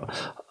that?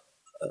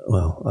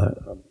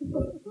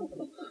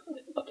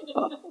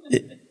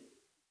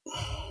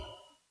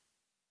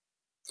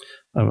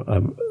 I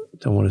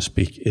don't want to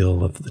speak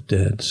ill of the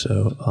dead,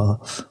 so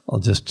I'll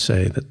just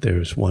say that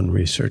there's one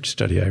research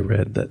study I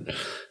read that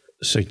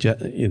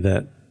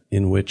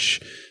in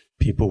which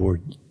people were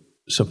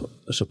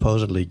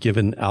supposedly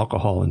given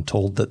alcohol and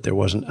told that there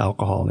wasn't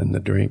alcohol in the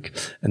drink,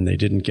 and they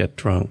didn't get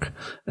drunk.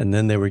 And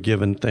then they were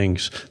given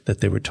things that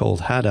they were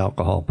told had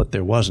alcohol, but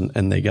there wasn't,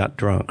 and they got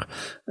drunk.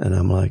 And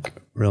I'm like,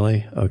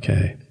 really?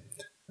 Okay,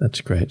 that's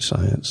great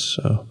science.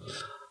 So,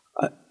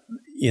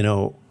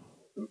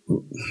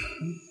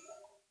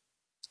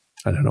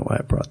 I don't know why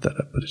I brought that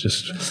up, but it's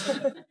just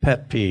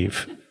pet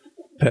peeve.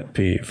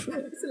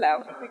 It's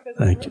allowed.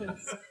 Thank you.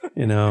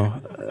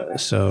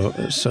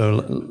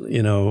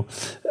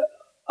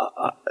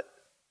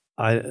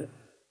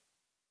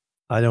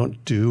 I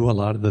don't do a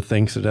lot of the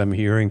things that I'm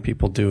hearing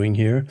people doing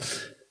here,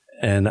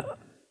 and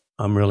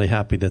I'm really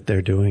happy that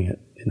they're doing it,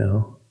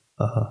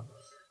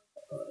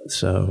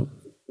 so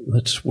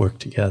let's work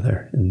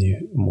together, in the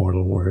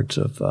immortal words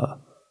of,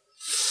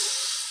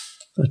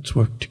 let's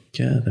work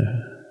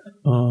together.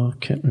 Oh, I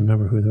can't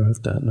remember who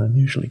wrote that, and I'm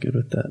usually good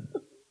with that.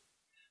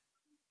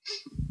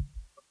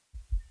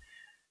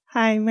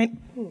 Hi,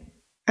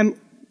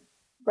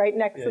 right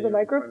next to the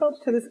microphone,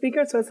 to the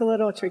speaker, so it's a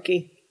little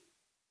tricky.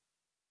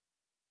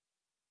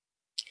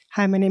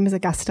 Hi, my name is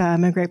Augusta.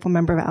 I'm a grateful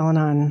member of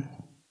Al-Anon.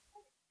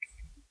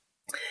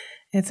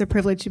 It's a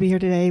privilege to be here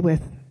today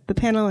with the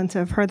panel and to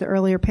have heard the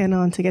earlier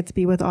panel and to get to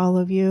be with all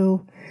of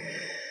you.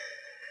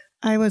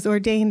 I was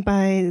ordained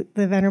by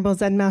the Venerable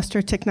Zen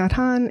Master Thich Nhat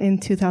Hanh in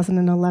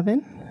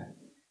 2011.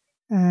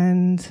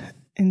 And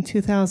in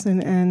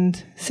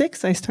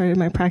 2006, I started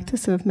my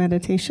practice of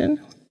meditation.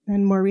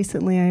 And more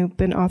recently, I've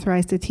been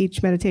authorized to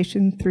teach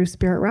meditation through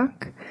Spirit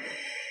Rock.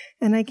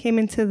 And I came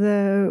into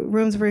the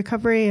Rooms of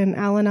Recovery and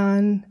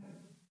Al-Anon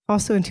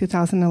also in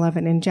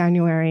 2011, in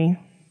January.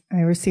 I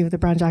received the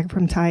brown jacket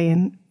from Thai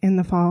in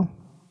the fall.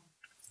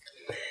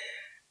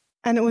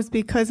 And it was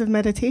because of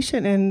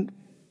meditation and,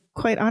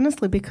 quite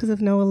honestly, because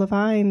of Noah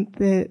Levine,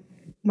 that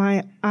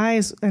my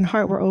eyes and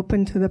heart were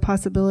open to the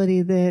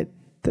possibility that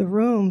the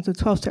rooms, the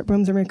 12-step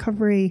rooms of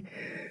recovery,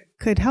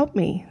 could help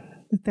me.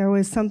 That there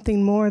was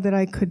something more that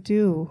I could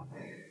do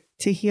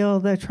to heal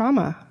the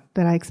trauma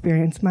that I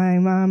experienced. My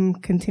mom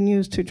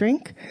continues to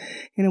drink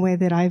in a way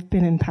that I've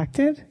been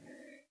impacted,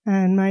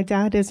 and my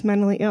dad is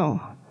mentally ill.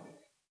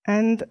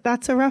 And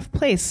that's a rough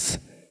place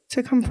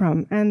to come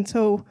from. And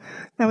so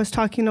I was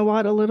talking to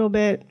Watt a little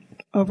bit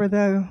over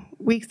the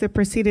weeks that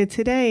preceded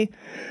today.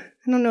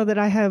 I don't know that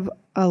I have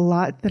a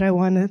lot that I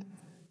want to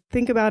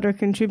think about or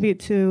contribute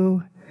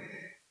to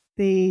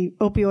the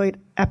opioid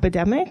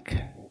epidemic,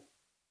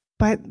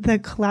 but the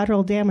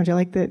collateral damage, I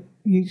like that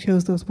you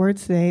chose those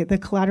words today, the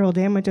collateral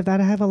damage of that,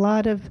 I have a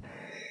lot of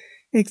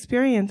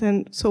experience.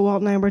 And so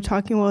Walt and I were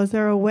talking, well, is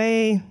there a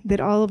way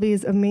that all of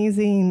these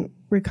amazing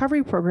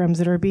recovery programs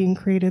that are being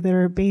created that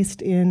are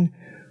based in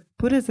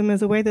Buddhism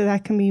is a way that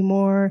that can be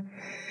more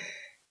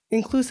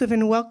inclusive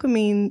and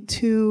welcoming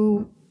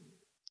to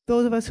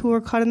those of us who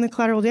are caught in the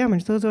collateral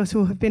damage, those of us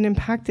who have been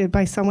impacted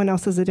by someone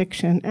else's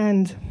addiction.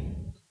 And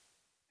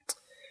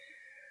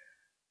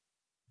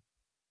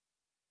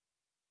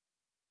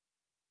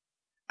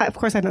of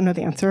course, I don't know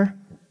the answer.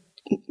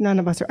 None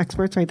of us are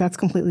experts, right? That's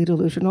completely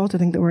delusional to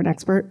think that we're an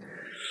expert.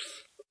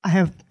 I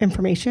have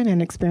information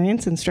and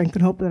experience and strength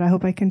and hope that I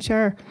hope I can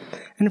share.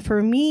 And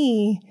for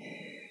me,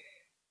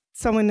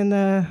 someone in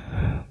the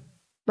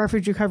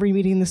refuge recovery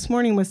meeting this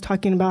morning was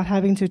talking about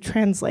having to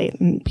translate,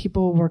 and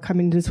people were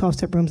coming to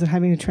 12-step rooms and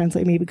having to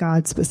translate maybe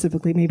God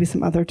specifically, maybe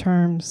some other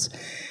terms.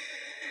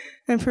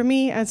 And for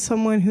me, as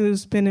someone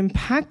who's been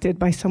impacted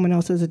by someone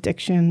else's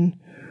addiction,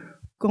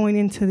 going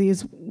into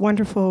these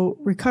wonderful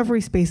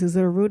recovery spaces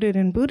that are rooted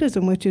in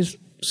Buddhism, which is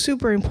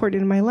super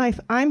important in my life,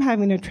 I'm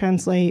having to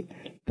translate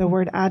the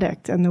word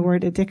addict and the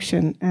word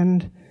addiction.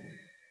 And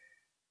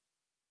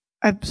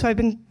I've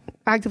been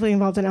actively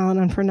involved in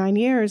Al-Anon for 9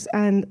 years,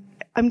 and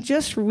I'm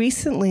just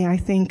recently, I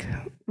think,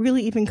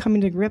 really even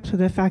coming to grips with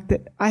the fact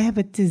that I have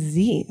a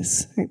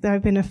disease, that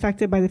I've been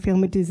affected by the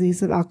family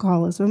disease of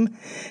alcoholism,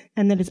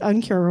 and that it's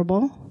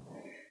uncurable,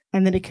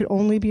 and that it could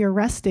only be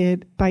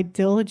arrested by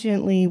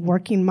diligently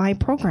working my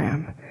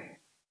program.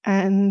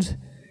 And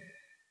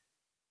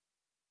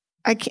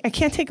I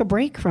can't take a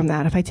break from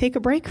that. If I take a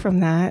break from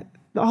that,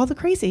 all the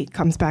crazy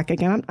comes back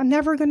again. I'm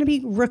never going to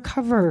be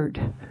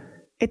recovered.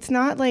 It's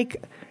not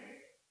like,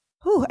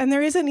 and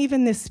there isn't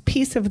even this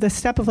piece of the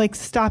step of like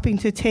stopping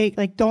to take,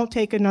 like, don't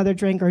take another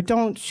drink or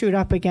don't shoot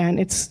up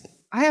again.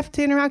 I have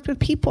to interact with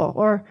people,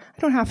 or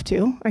I don't have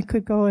to. I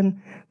could go and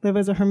live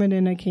as a hermit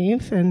in a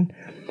cave and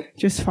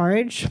just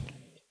forage.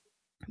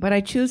 But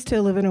I choose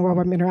to live in a world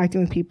where I'm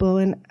interacting with people,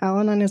 and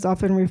Al-Anon is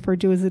often referred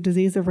to as a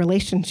disease of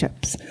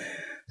relationships.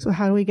 So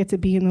how do we get to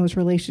be in those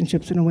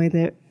relationships in a way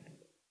that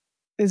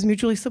is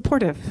mutually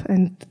supportive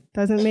and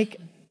doesn't make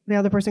the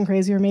other person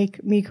crazy or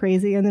make me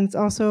crazy? And then it's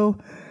also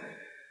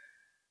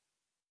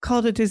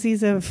called a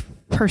disease of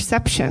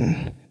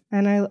perception.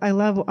 And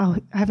I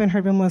haven't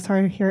heard Vilma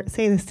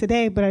say this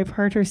today, but I've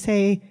heard her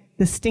say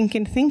the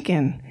stinking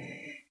thinking.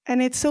 And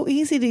it's so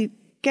easy to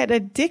get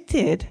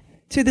addicted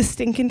to the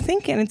stinking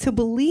thinking and to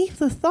believe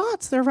the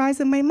thoughts that arise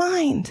in my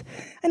mind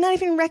and not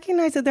even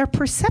recognize that they're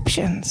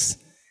perceptions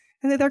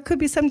and that there could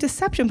be some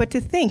deception, but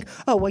to think,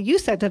 oh, well, you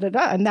said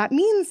da-da-da, and that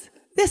means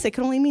this. It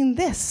can only mean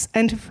this.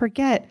 And to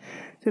forget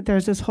that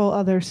there's this whole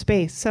other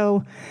space.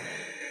 So,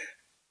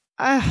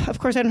 of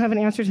course, I don't have an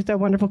answer to that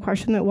wonderful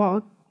question that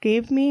Walt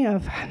gave me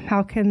of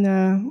how can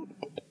the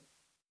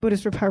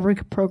Buddhist recovery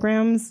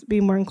programs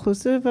be more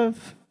inclusive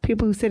of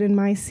people who sit in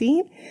my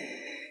seat.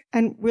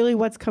 And really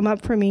what's come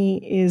up for me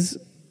is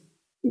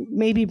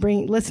maybe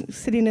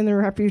sitting in the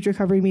refuge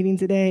recovery meeting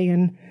today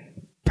and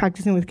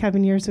practicing with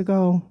Kevin years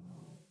ago,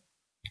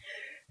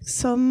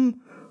 some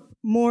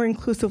more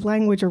inclusive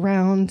language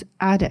around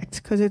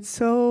addict, because it's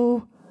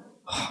so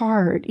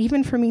hard,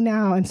 even for me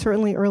now and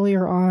certainly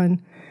earlier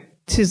on,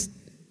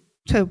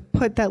 to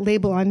put that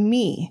label on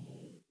me.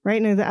 Right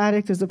now, the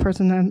addict is the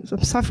person that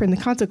I'm suffering the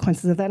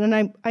consequences of that. And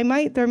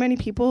there are many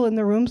people in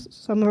the rooms,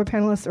 some of our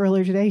panelists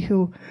earlier today,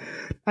 who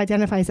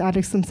identify as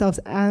addicts themselves,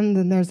 and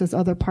then there's this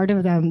other part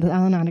of them, the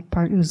Al-Anonic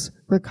part, who's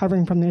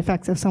recovering from the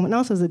effects of someone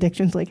else's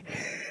addictions, like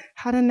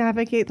how to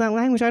navigate that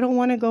language. I don't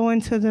want to go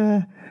into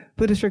the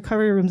Buddhist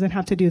recovery rooms and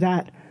have to do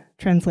that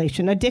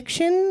translation.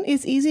 Addiction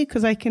is easy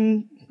because I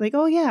can, like,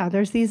 oh yeah,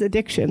 there's these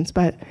addictions,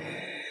 but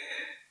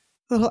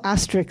little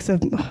asterisks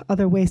of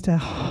other ways to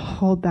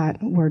hold that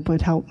word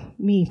would help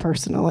me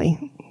personally.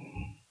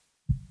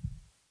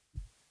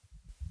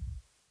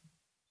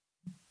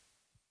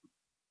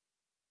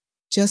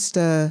 Just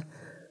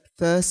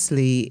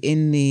firstly,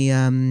 in the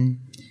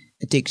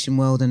addiction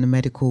world and the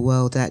medical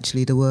world,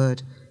 actually the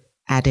word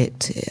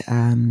addict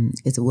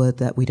is a word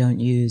that we don't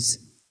use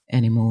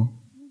anymore.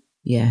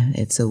 Yeah,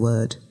 it's a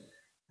word.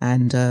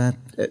 And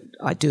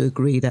I do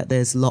agree that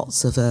there's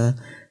lots of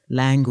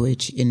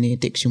language in the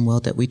addiction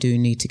world that we do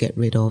need to get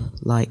rid of.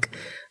 Like,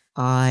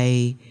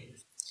 I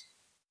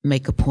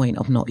make a point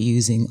of not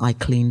using "I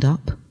cleaned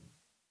up."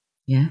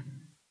 Yeah.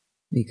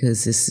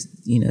 Because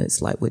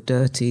it's like we're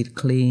dirty,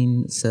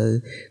 clean. So,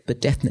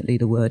 but definitely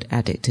the word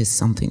addict is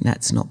something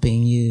that's not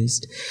being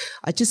used.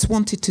 I just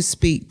wanted to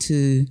speak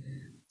to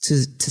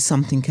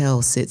something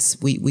else. It's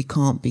we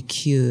can't be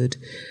cured.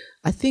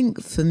 I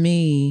think for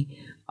me,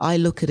 I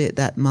look at it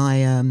that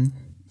my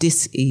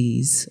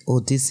dis-ease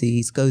or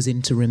disease goes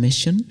into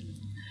remission,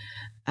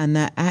 and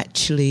that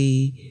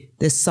actually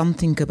there's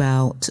something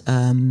about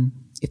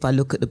if I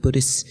look at the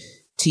Buddhist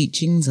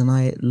teachings and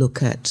I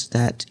look at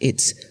that,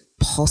 it's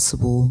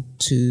possible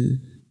to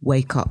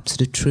wake up to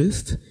the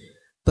truth,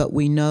 but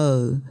we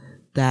know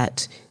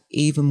that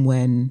even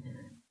when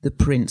the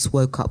prince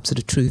woke up to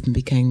the truth and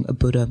became a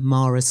Buddha,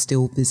 Mara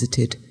still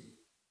visited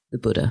the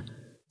Buddha.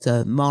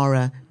 So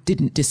Mara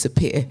didn't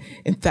disappear.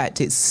 In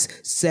fact, it's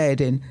said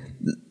in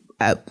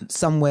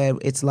somewhere,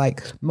 it's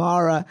like,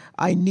 Mara,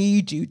 I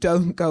need you,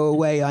 don't go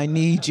away, I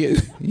need you,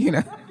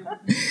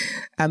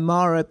 And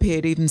Mara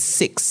appeared even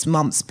 6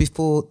 months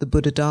before the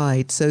Buddha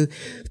died. So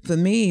for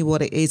me,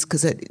 what it is,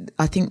 because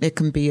I think there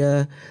can be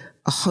a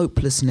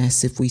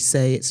hopelessness if we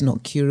say it's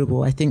not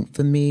curable. I think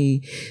for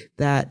me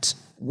that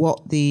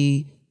what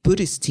the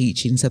Buddhist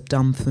teachings have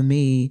done for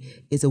me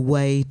is a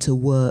way to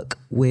work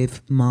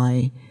with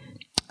my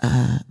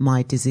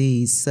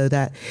disease, so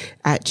that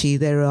actually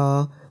there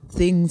are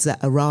things that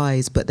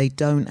arise, but they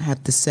don't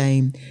have the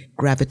same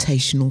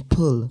gravitational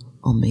pull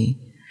on me.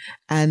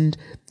 And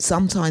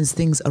sometimes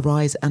things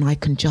arise and I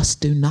can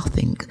just do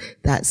nothing.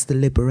 That's the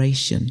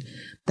liberation.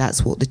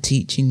 That's what the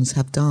teachings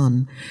have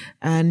done.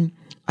 And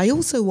I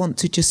also want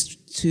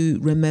to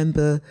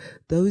remember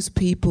those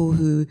people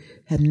who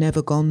have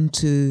never gone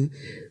to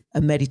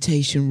a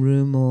meditation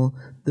room or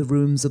the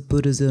rooms of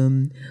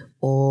Buddhism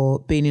or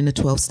been in a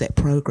 12-step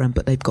program,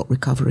 but they've got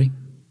recovery.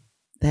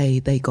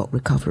 They got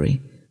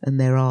recovery. And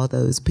there are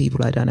those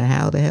people, I don't know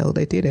how the hell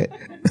they did it,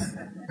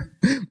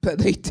 but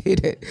they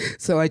did it.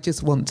 So I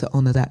just want to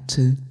honor that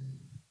too.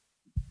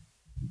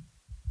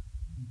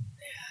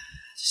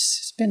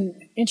 It's been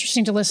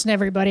interesting to listen to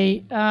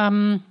everybody.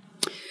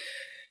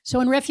 So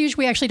in Refuge,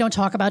 we actually don't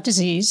talk about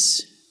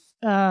disease.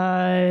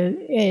 I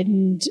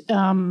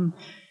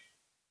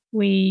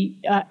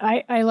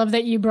love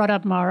that you brought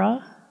up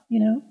Mara,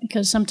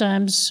 because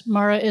sometimes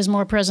Mara is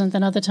more present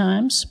than other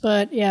times.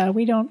 But yeah,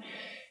 we don't,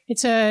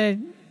 it's a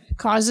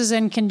causes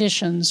and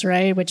conditions,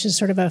 right? Which is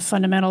sort of a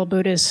fundamental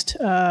Buddhist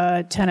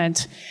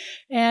tenet.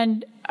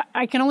 And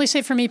I can only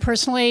say for me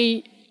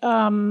personally,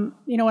 when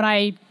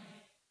I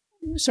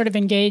sort of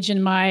engage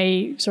in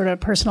my sort of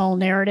personal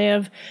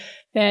narrative,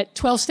 that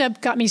 12-step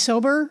got me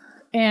sober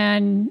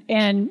and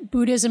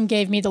Buddhism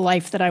gave me the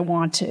life that I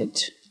wanted,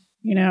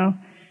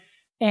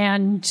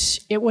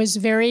 And it was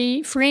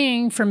very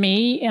freeing for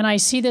me. And I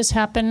see this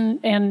happen.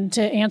 And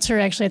to answer,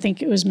 actually, I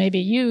think it was maybe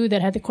you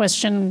that had the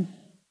question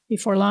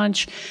before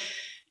lunch.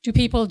 Do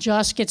people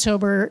just get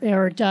sober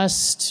or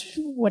just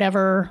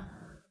whatever,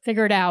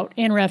 figure it out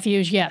in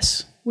Refuge?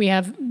 Yes. We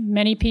have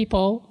many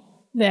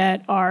people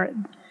that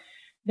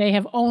they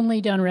have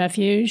only done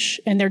Refuge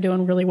and they're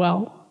doing really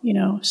well,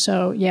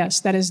 So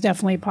yes, that is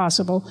definitely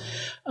possible.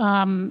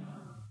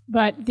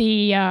 But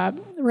the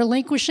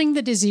relinquishing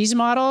the disease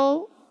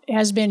model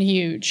has been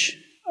huge,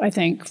 I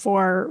think,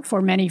 for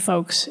many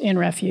folks in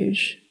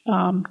Refuge,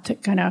 to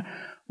kind of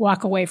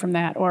walk away from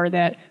that, or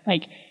that,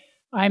 like,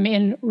 I'm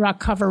in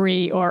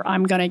recovery, or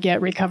I'm going to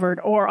get recovered,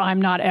 or I'm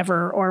not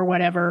ever, or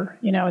whatever.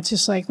 It's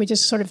just like we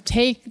just sort of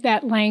take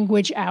that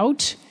language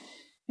out,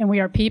 and we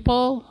are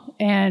people,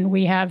 and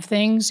we have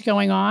things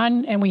going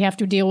on, and we have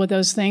to deal with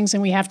those things,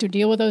 and we have to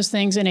deal with those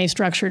things in a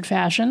structured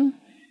fashion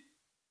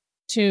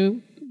to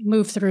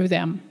move through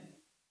them.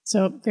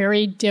 So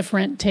very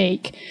different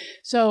take.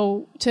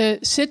 So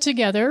to sit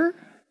together,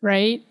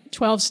 right,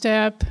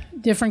 12-step,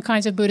 different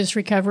kinds of Buddhist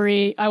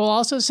recovery. I will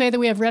also say that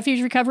we have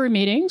Refuge recovery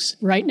meetings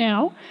right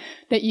now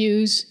that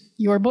use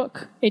your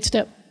book,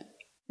 8-Step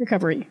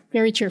Recovery,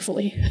 very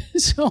cheerfully.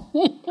 So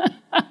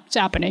it's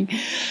happening.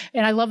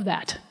 And I love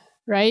that,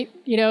 right?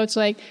 It's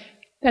like,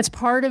 that's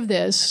part of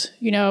this,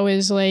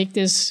 is like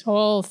this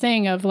whole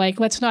thing of like,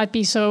 let's not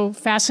be so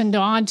fastened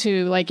on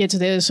to like, it's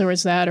this or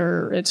it's that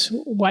or it's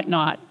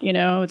whatnot,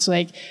 It's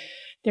like,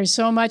 there's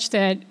so much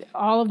that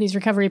all of these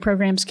recovery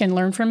programs can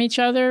learn from each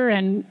other.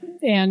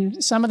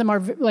 And some of them are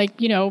like,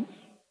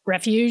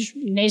 Refuge,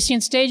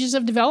 nascent stages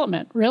of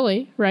development,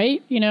 really,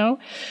 right?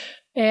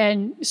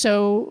 And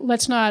so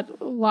let's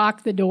not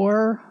lock the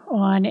door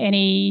on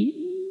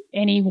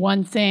any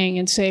one thing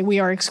and say we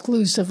are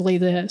exclusively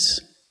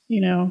this,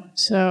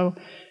 So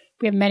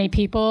we have many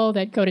people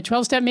that go to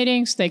 12-step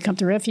meetings. They come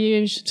to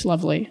Refuge. It's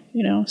lovely,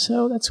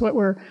 So that's what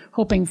we're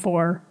hoping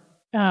for.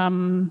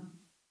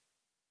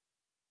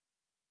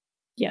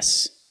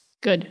 Yes.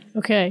 Good.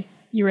 Okay.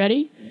 You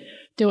ready?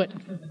 Do it.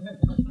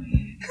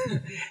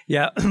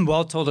 Yeah,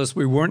 Walt told us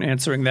we weren't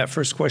answering that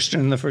first question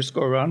in the first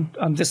go around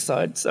on this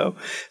side, so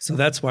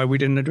that's why we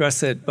didn't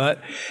address it. But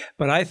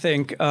I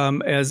think,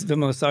 as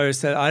Vimalasarya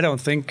said, I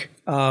don't think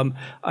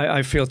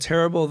I feel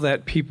terrible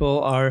that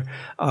people are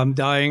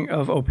dying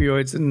of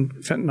opioids and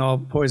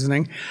fentanyl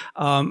poisoning,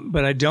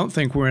 but I don't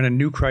think we're in a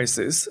new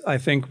crisis. I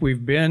think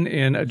we've been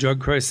in a drug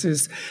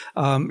crisis.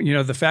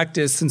 The fact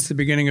is, since the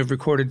beginning of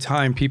recorded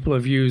time, people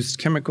have used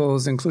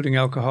chemicals, including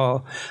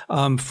alcohol,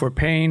 for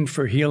pain,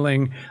 for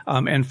healing,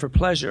 and for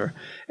pleasure.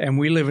 And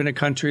we live in a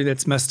country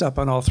that's messed up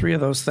on all three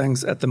of those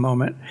things at the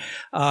moment.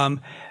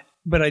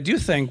 But I do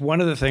think one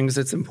of the things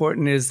that's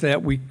important is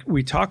that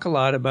we talk a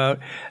lot about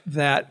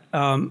that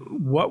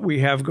what we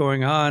have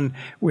going on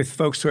with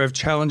folks who have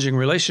challenging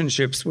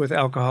relationships with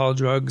alcohol,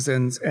 drugs,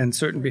 and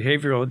certain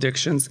behavioral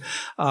addictions.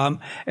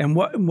 And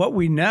what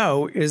we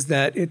know is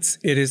that it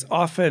is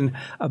often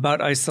about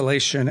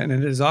isolation, and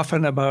it is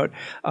often about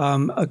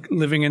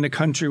living in a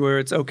country where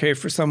it's okay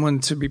for someone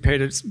to be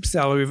paid a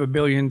salary of $1.2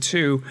 billion,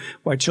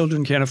 while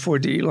children can't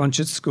afford to eat lunch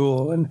at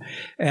school,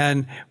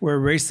 and where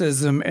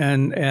racism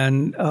and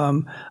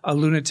a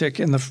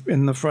lunatic in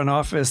the front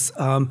office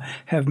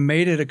have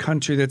made it a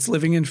country that's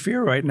living in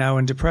fear right now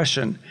and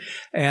depression,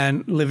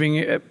 and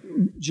living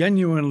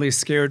genuinely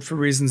scared for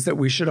reasons that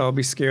we should all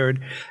be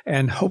scared,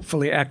 and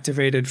hopefully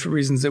activated for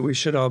reasons that we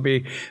should all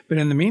be, but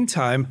in the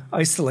meantime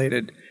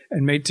isolated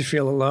and made to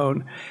feel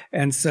alone.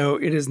 And so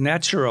it is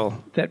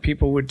natural that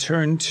people would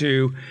turn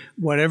to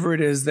whatever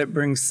it is that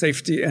brings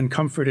safety and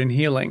comfort and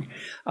healing.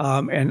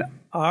 And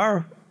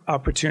our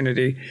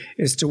opportunity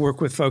is to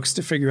work with folks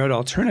to figure out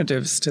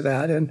alternatives to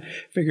that and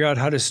figure out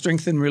how to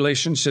strengthen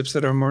relationships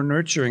that are more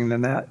nurturing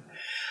than that.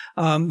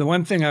 The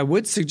one thing I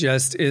would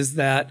suggest is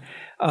that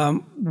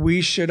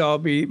we should all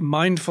be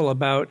mindful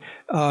about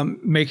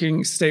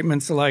making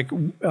statements like,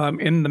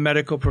 in the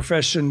medical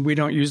profession, we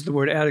don't use the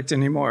word addict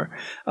anymore.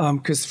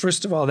 Because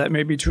first of all, that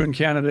may be true in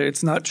Canada.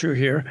 It's not true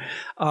here.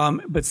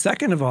 But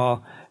second of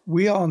all,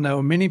 we all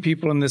know many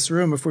people in this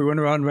room, if we went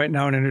around right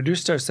now and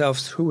introduced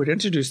ourselves, who would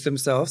introduce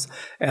themselves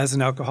as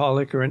an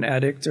alcoholic or an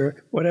addict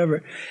or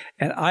whatever.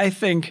 And I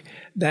think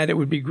that it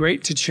would be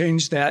great to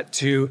change that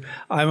to,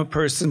 I'm a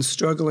person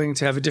struggling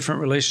to have a different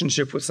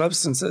relationship with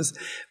substances.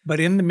 But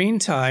in the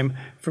meantime,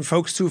 for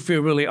folks who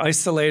feel really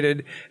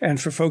isolated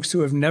and for folks who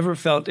have never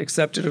felt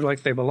accepted or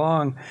like they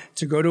belong,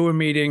 to go to a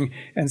meeting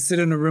and sit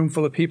in a room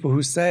full of people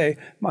who say,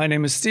 my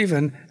name is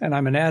Stephen and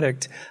I'm an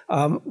addict,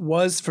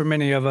 was for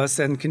many of us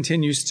and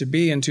continues to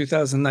be in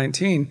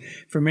 2019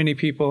 for many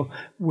people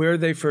where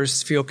they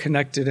first feel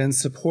connected and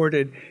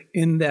supported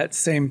in that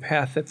same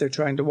path that they're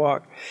trying to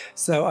walk.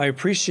 So I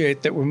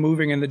appreciate that we're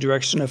moving in the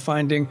direction of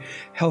finding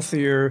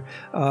healthier,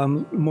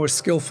 more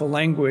skillful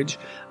language.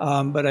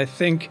 But I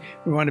think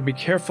we want to be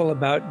careful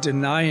about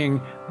denying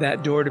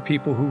that door to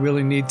people who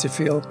really need to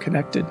feel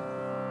connected.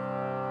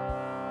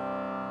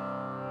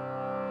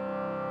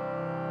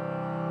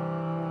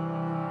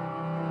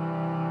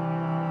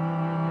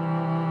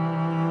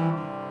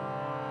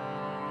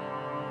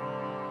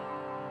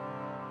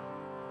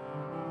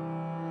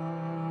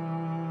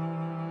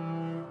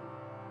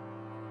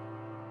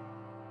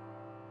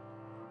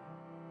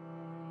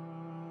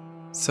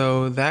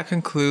 So that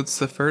concludes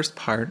the first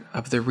part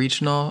of the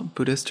Regional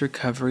Buddhist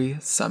Recovery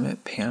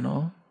Summit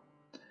panel.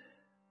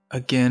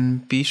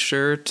 Again, be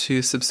sure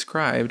to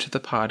subscribe to the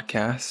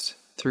podcast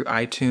through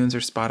iTunes or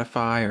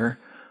Spotify or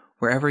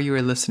wherever you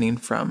are listening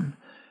from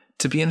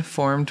to be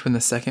informed when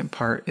the second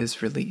part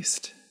is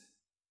released.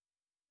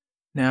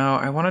 Now,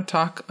 I want to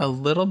talk a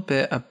little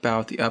bit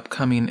about the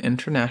upcoming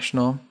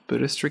International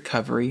Buddhist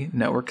Recovery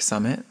Network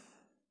Summit.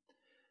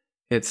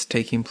 It's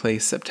taking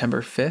place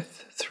September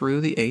 5th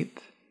through the 8th.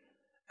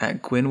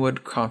 At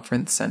Gwynwood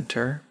Conference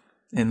Center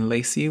in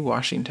Lacey,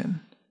 Washington.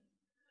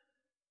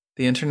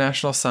 The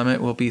International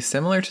Summit will be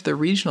similar to the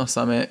Regional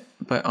Summit,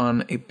 but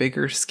on a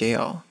bigger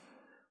scale.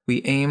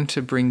 We aim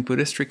to bring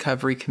Buddhist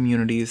recovery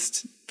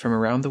communities from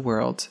around the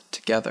world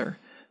together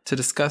to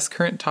discuss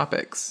current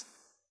topics.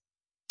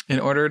 In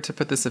order to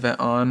put this event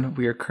on,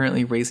 we are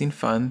currently raising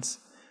funds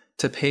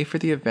to pay for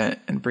the event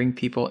and bring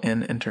people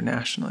in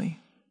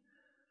internationally.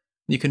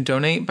 You can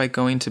donate by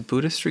going to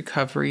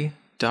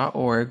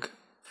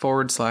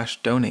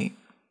buddhistrecovery.org/donate.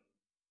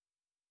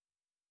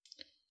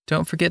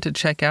 Don't forget to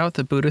check out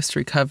the Buddhist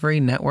Recovery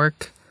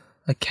Network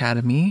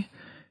Academy,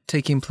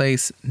 taking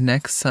place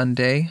next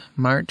Sunday,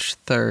 March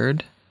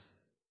 3rd.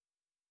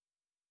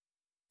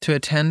 To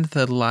attend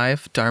the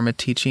live Dharma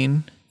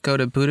teaching, go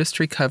to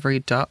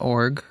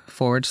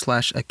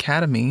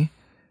buddhistrecovery.org/academy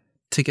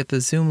to get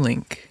the Zoom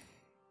link.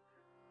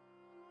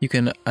 You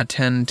can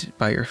attend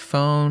by your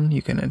phone,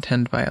 you can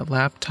attend by a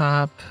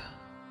laptop,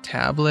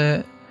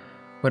 tablet,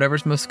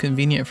 whatever's most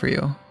convenient for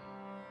you.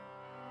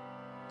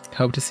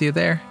 Hope to see you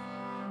there.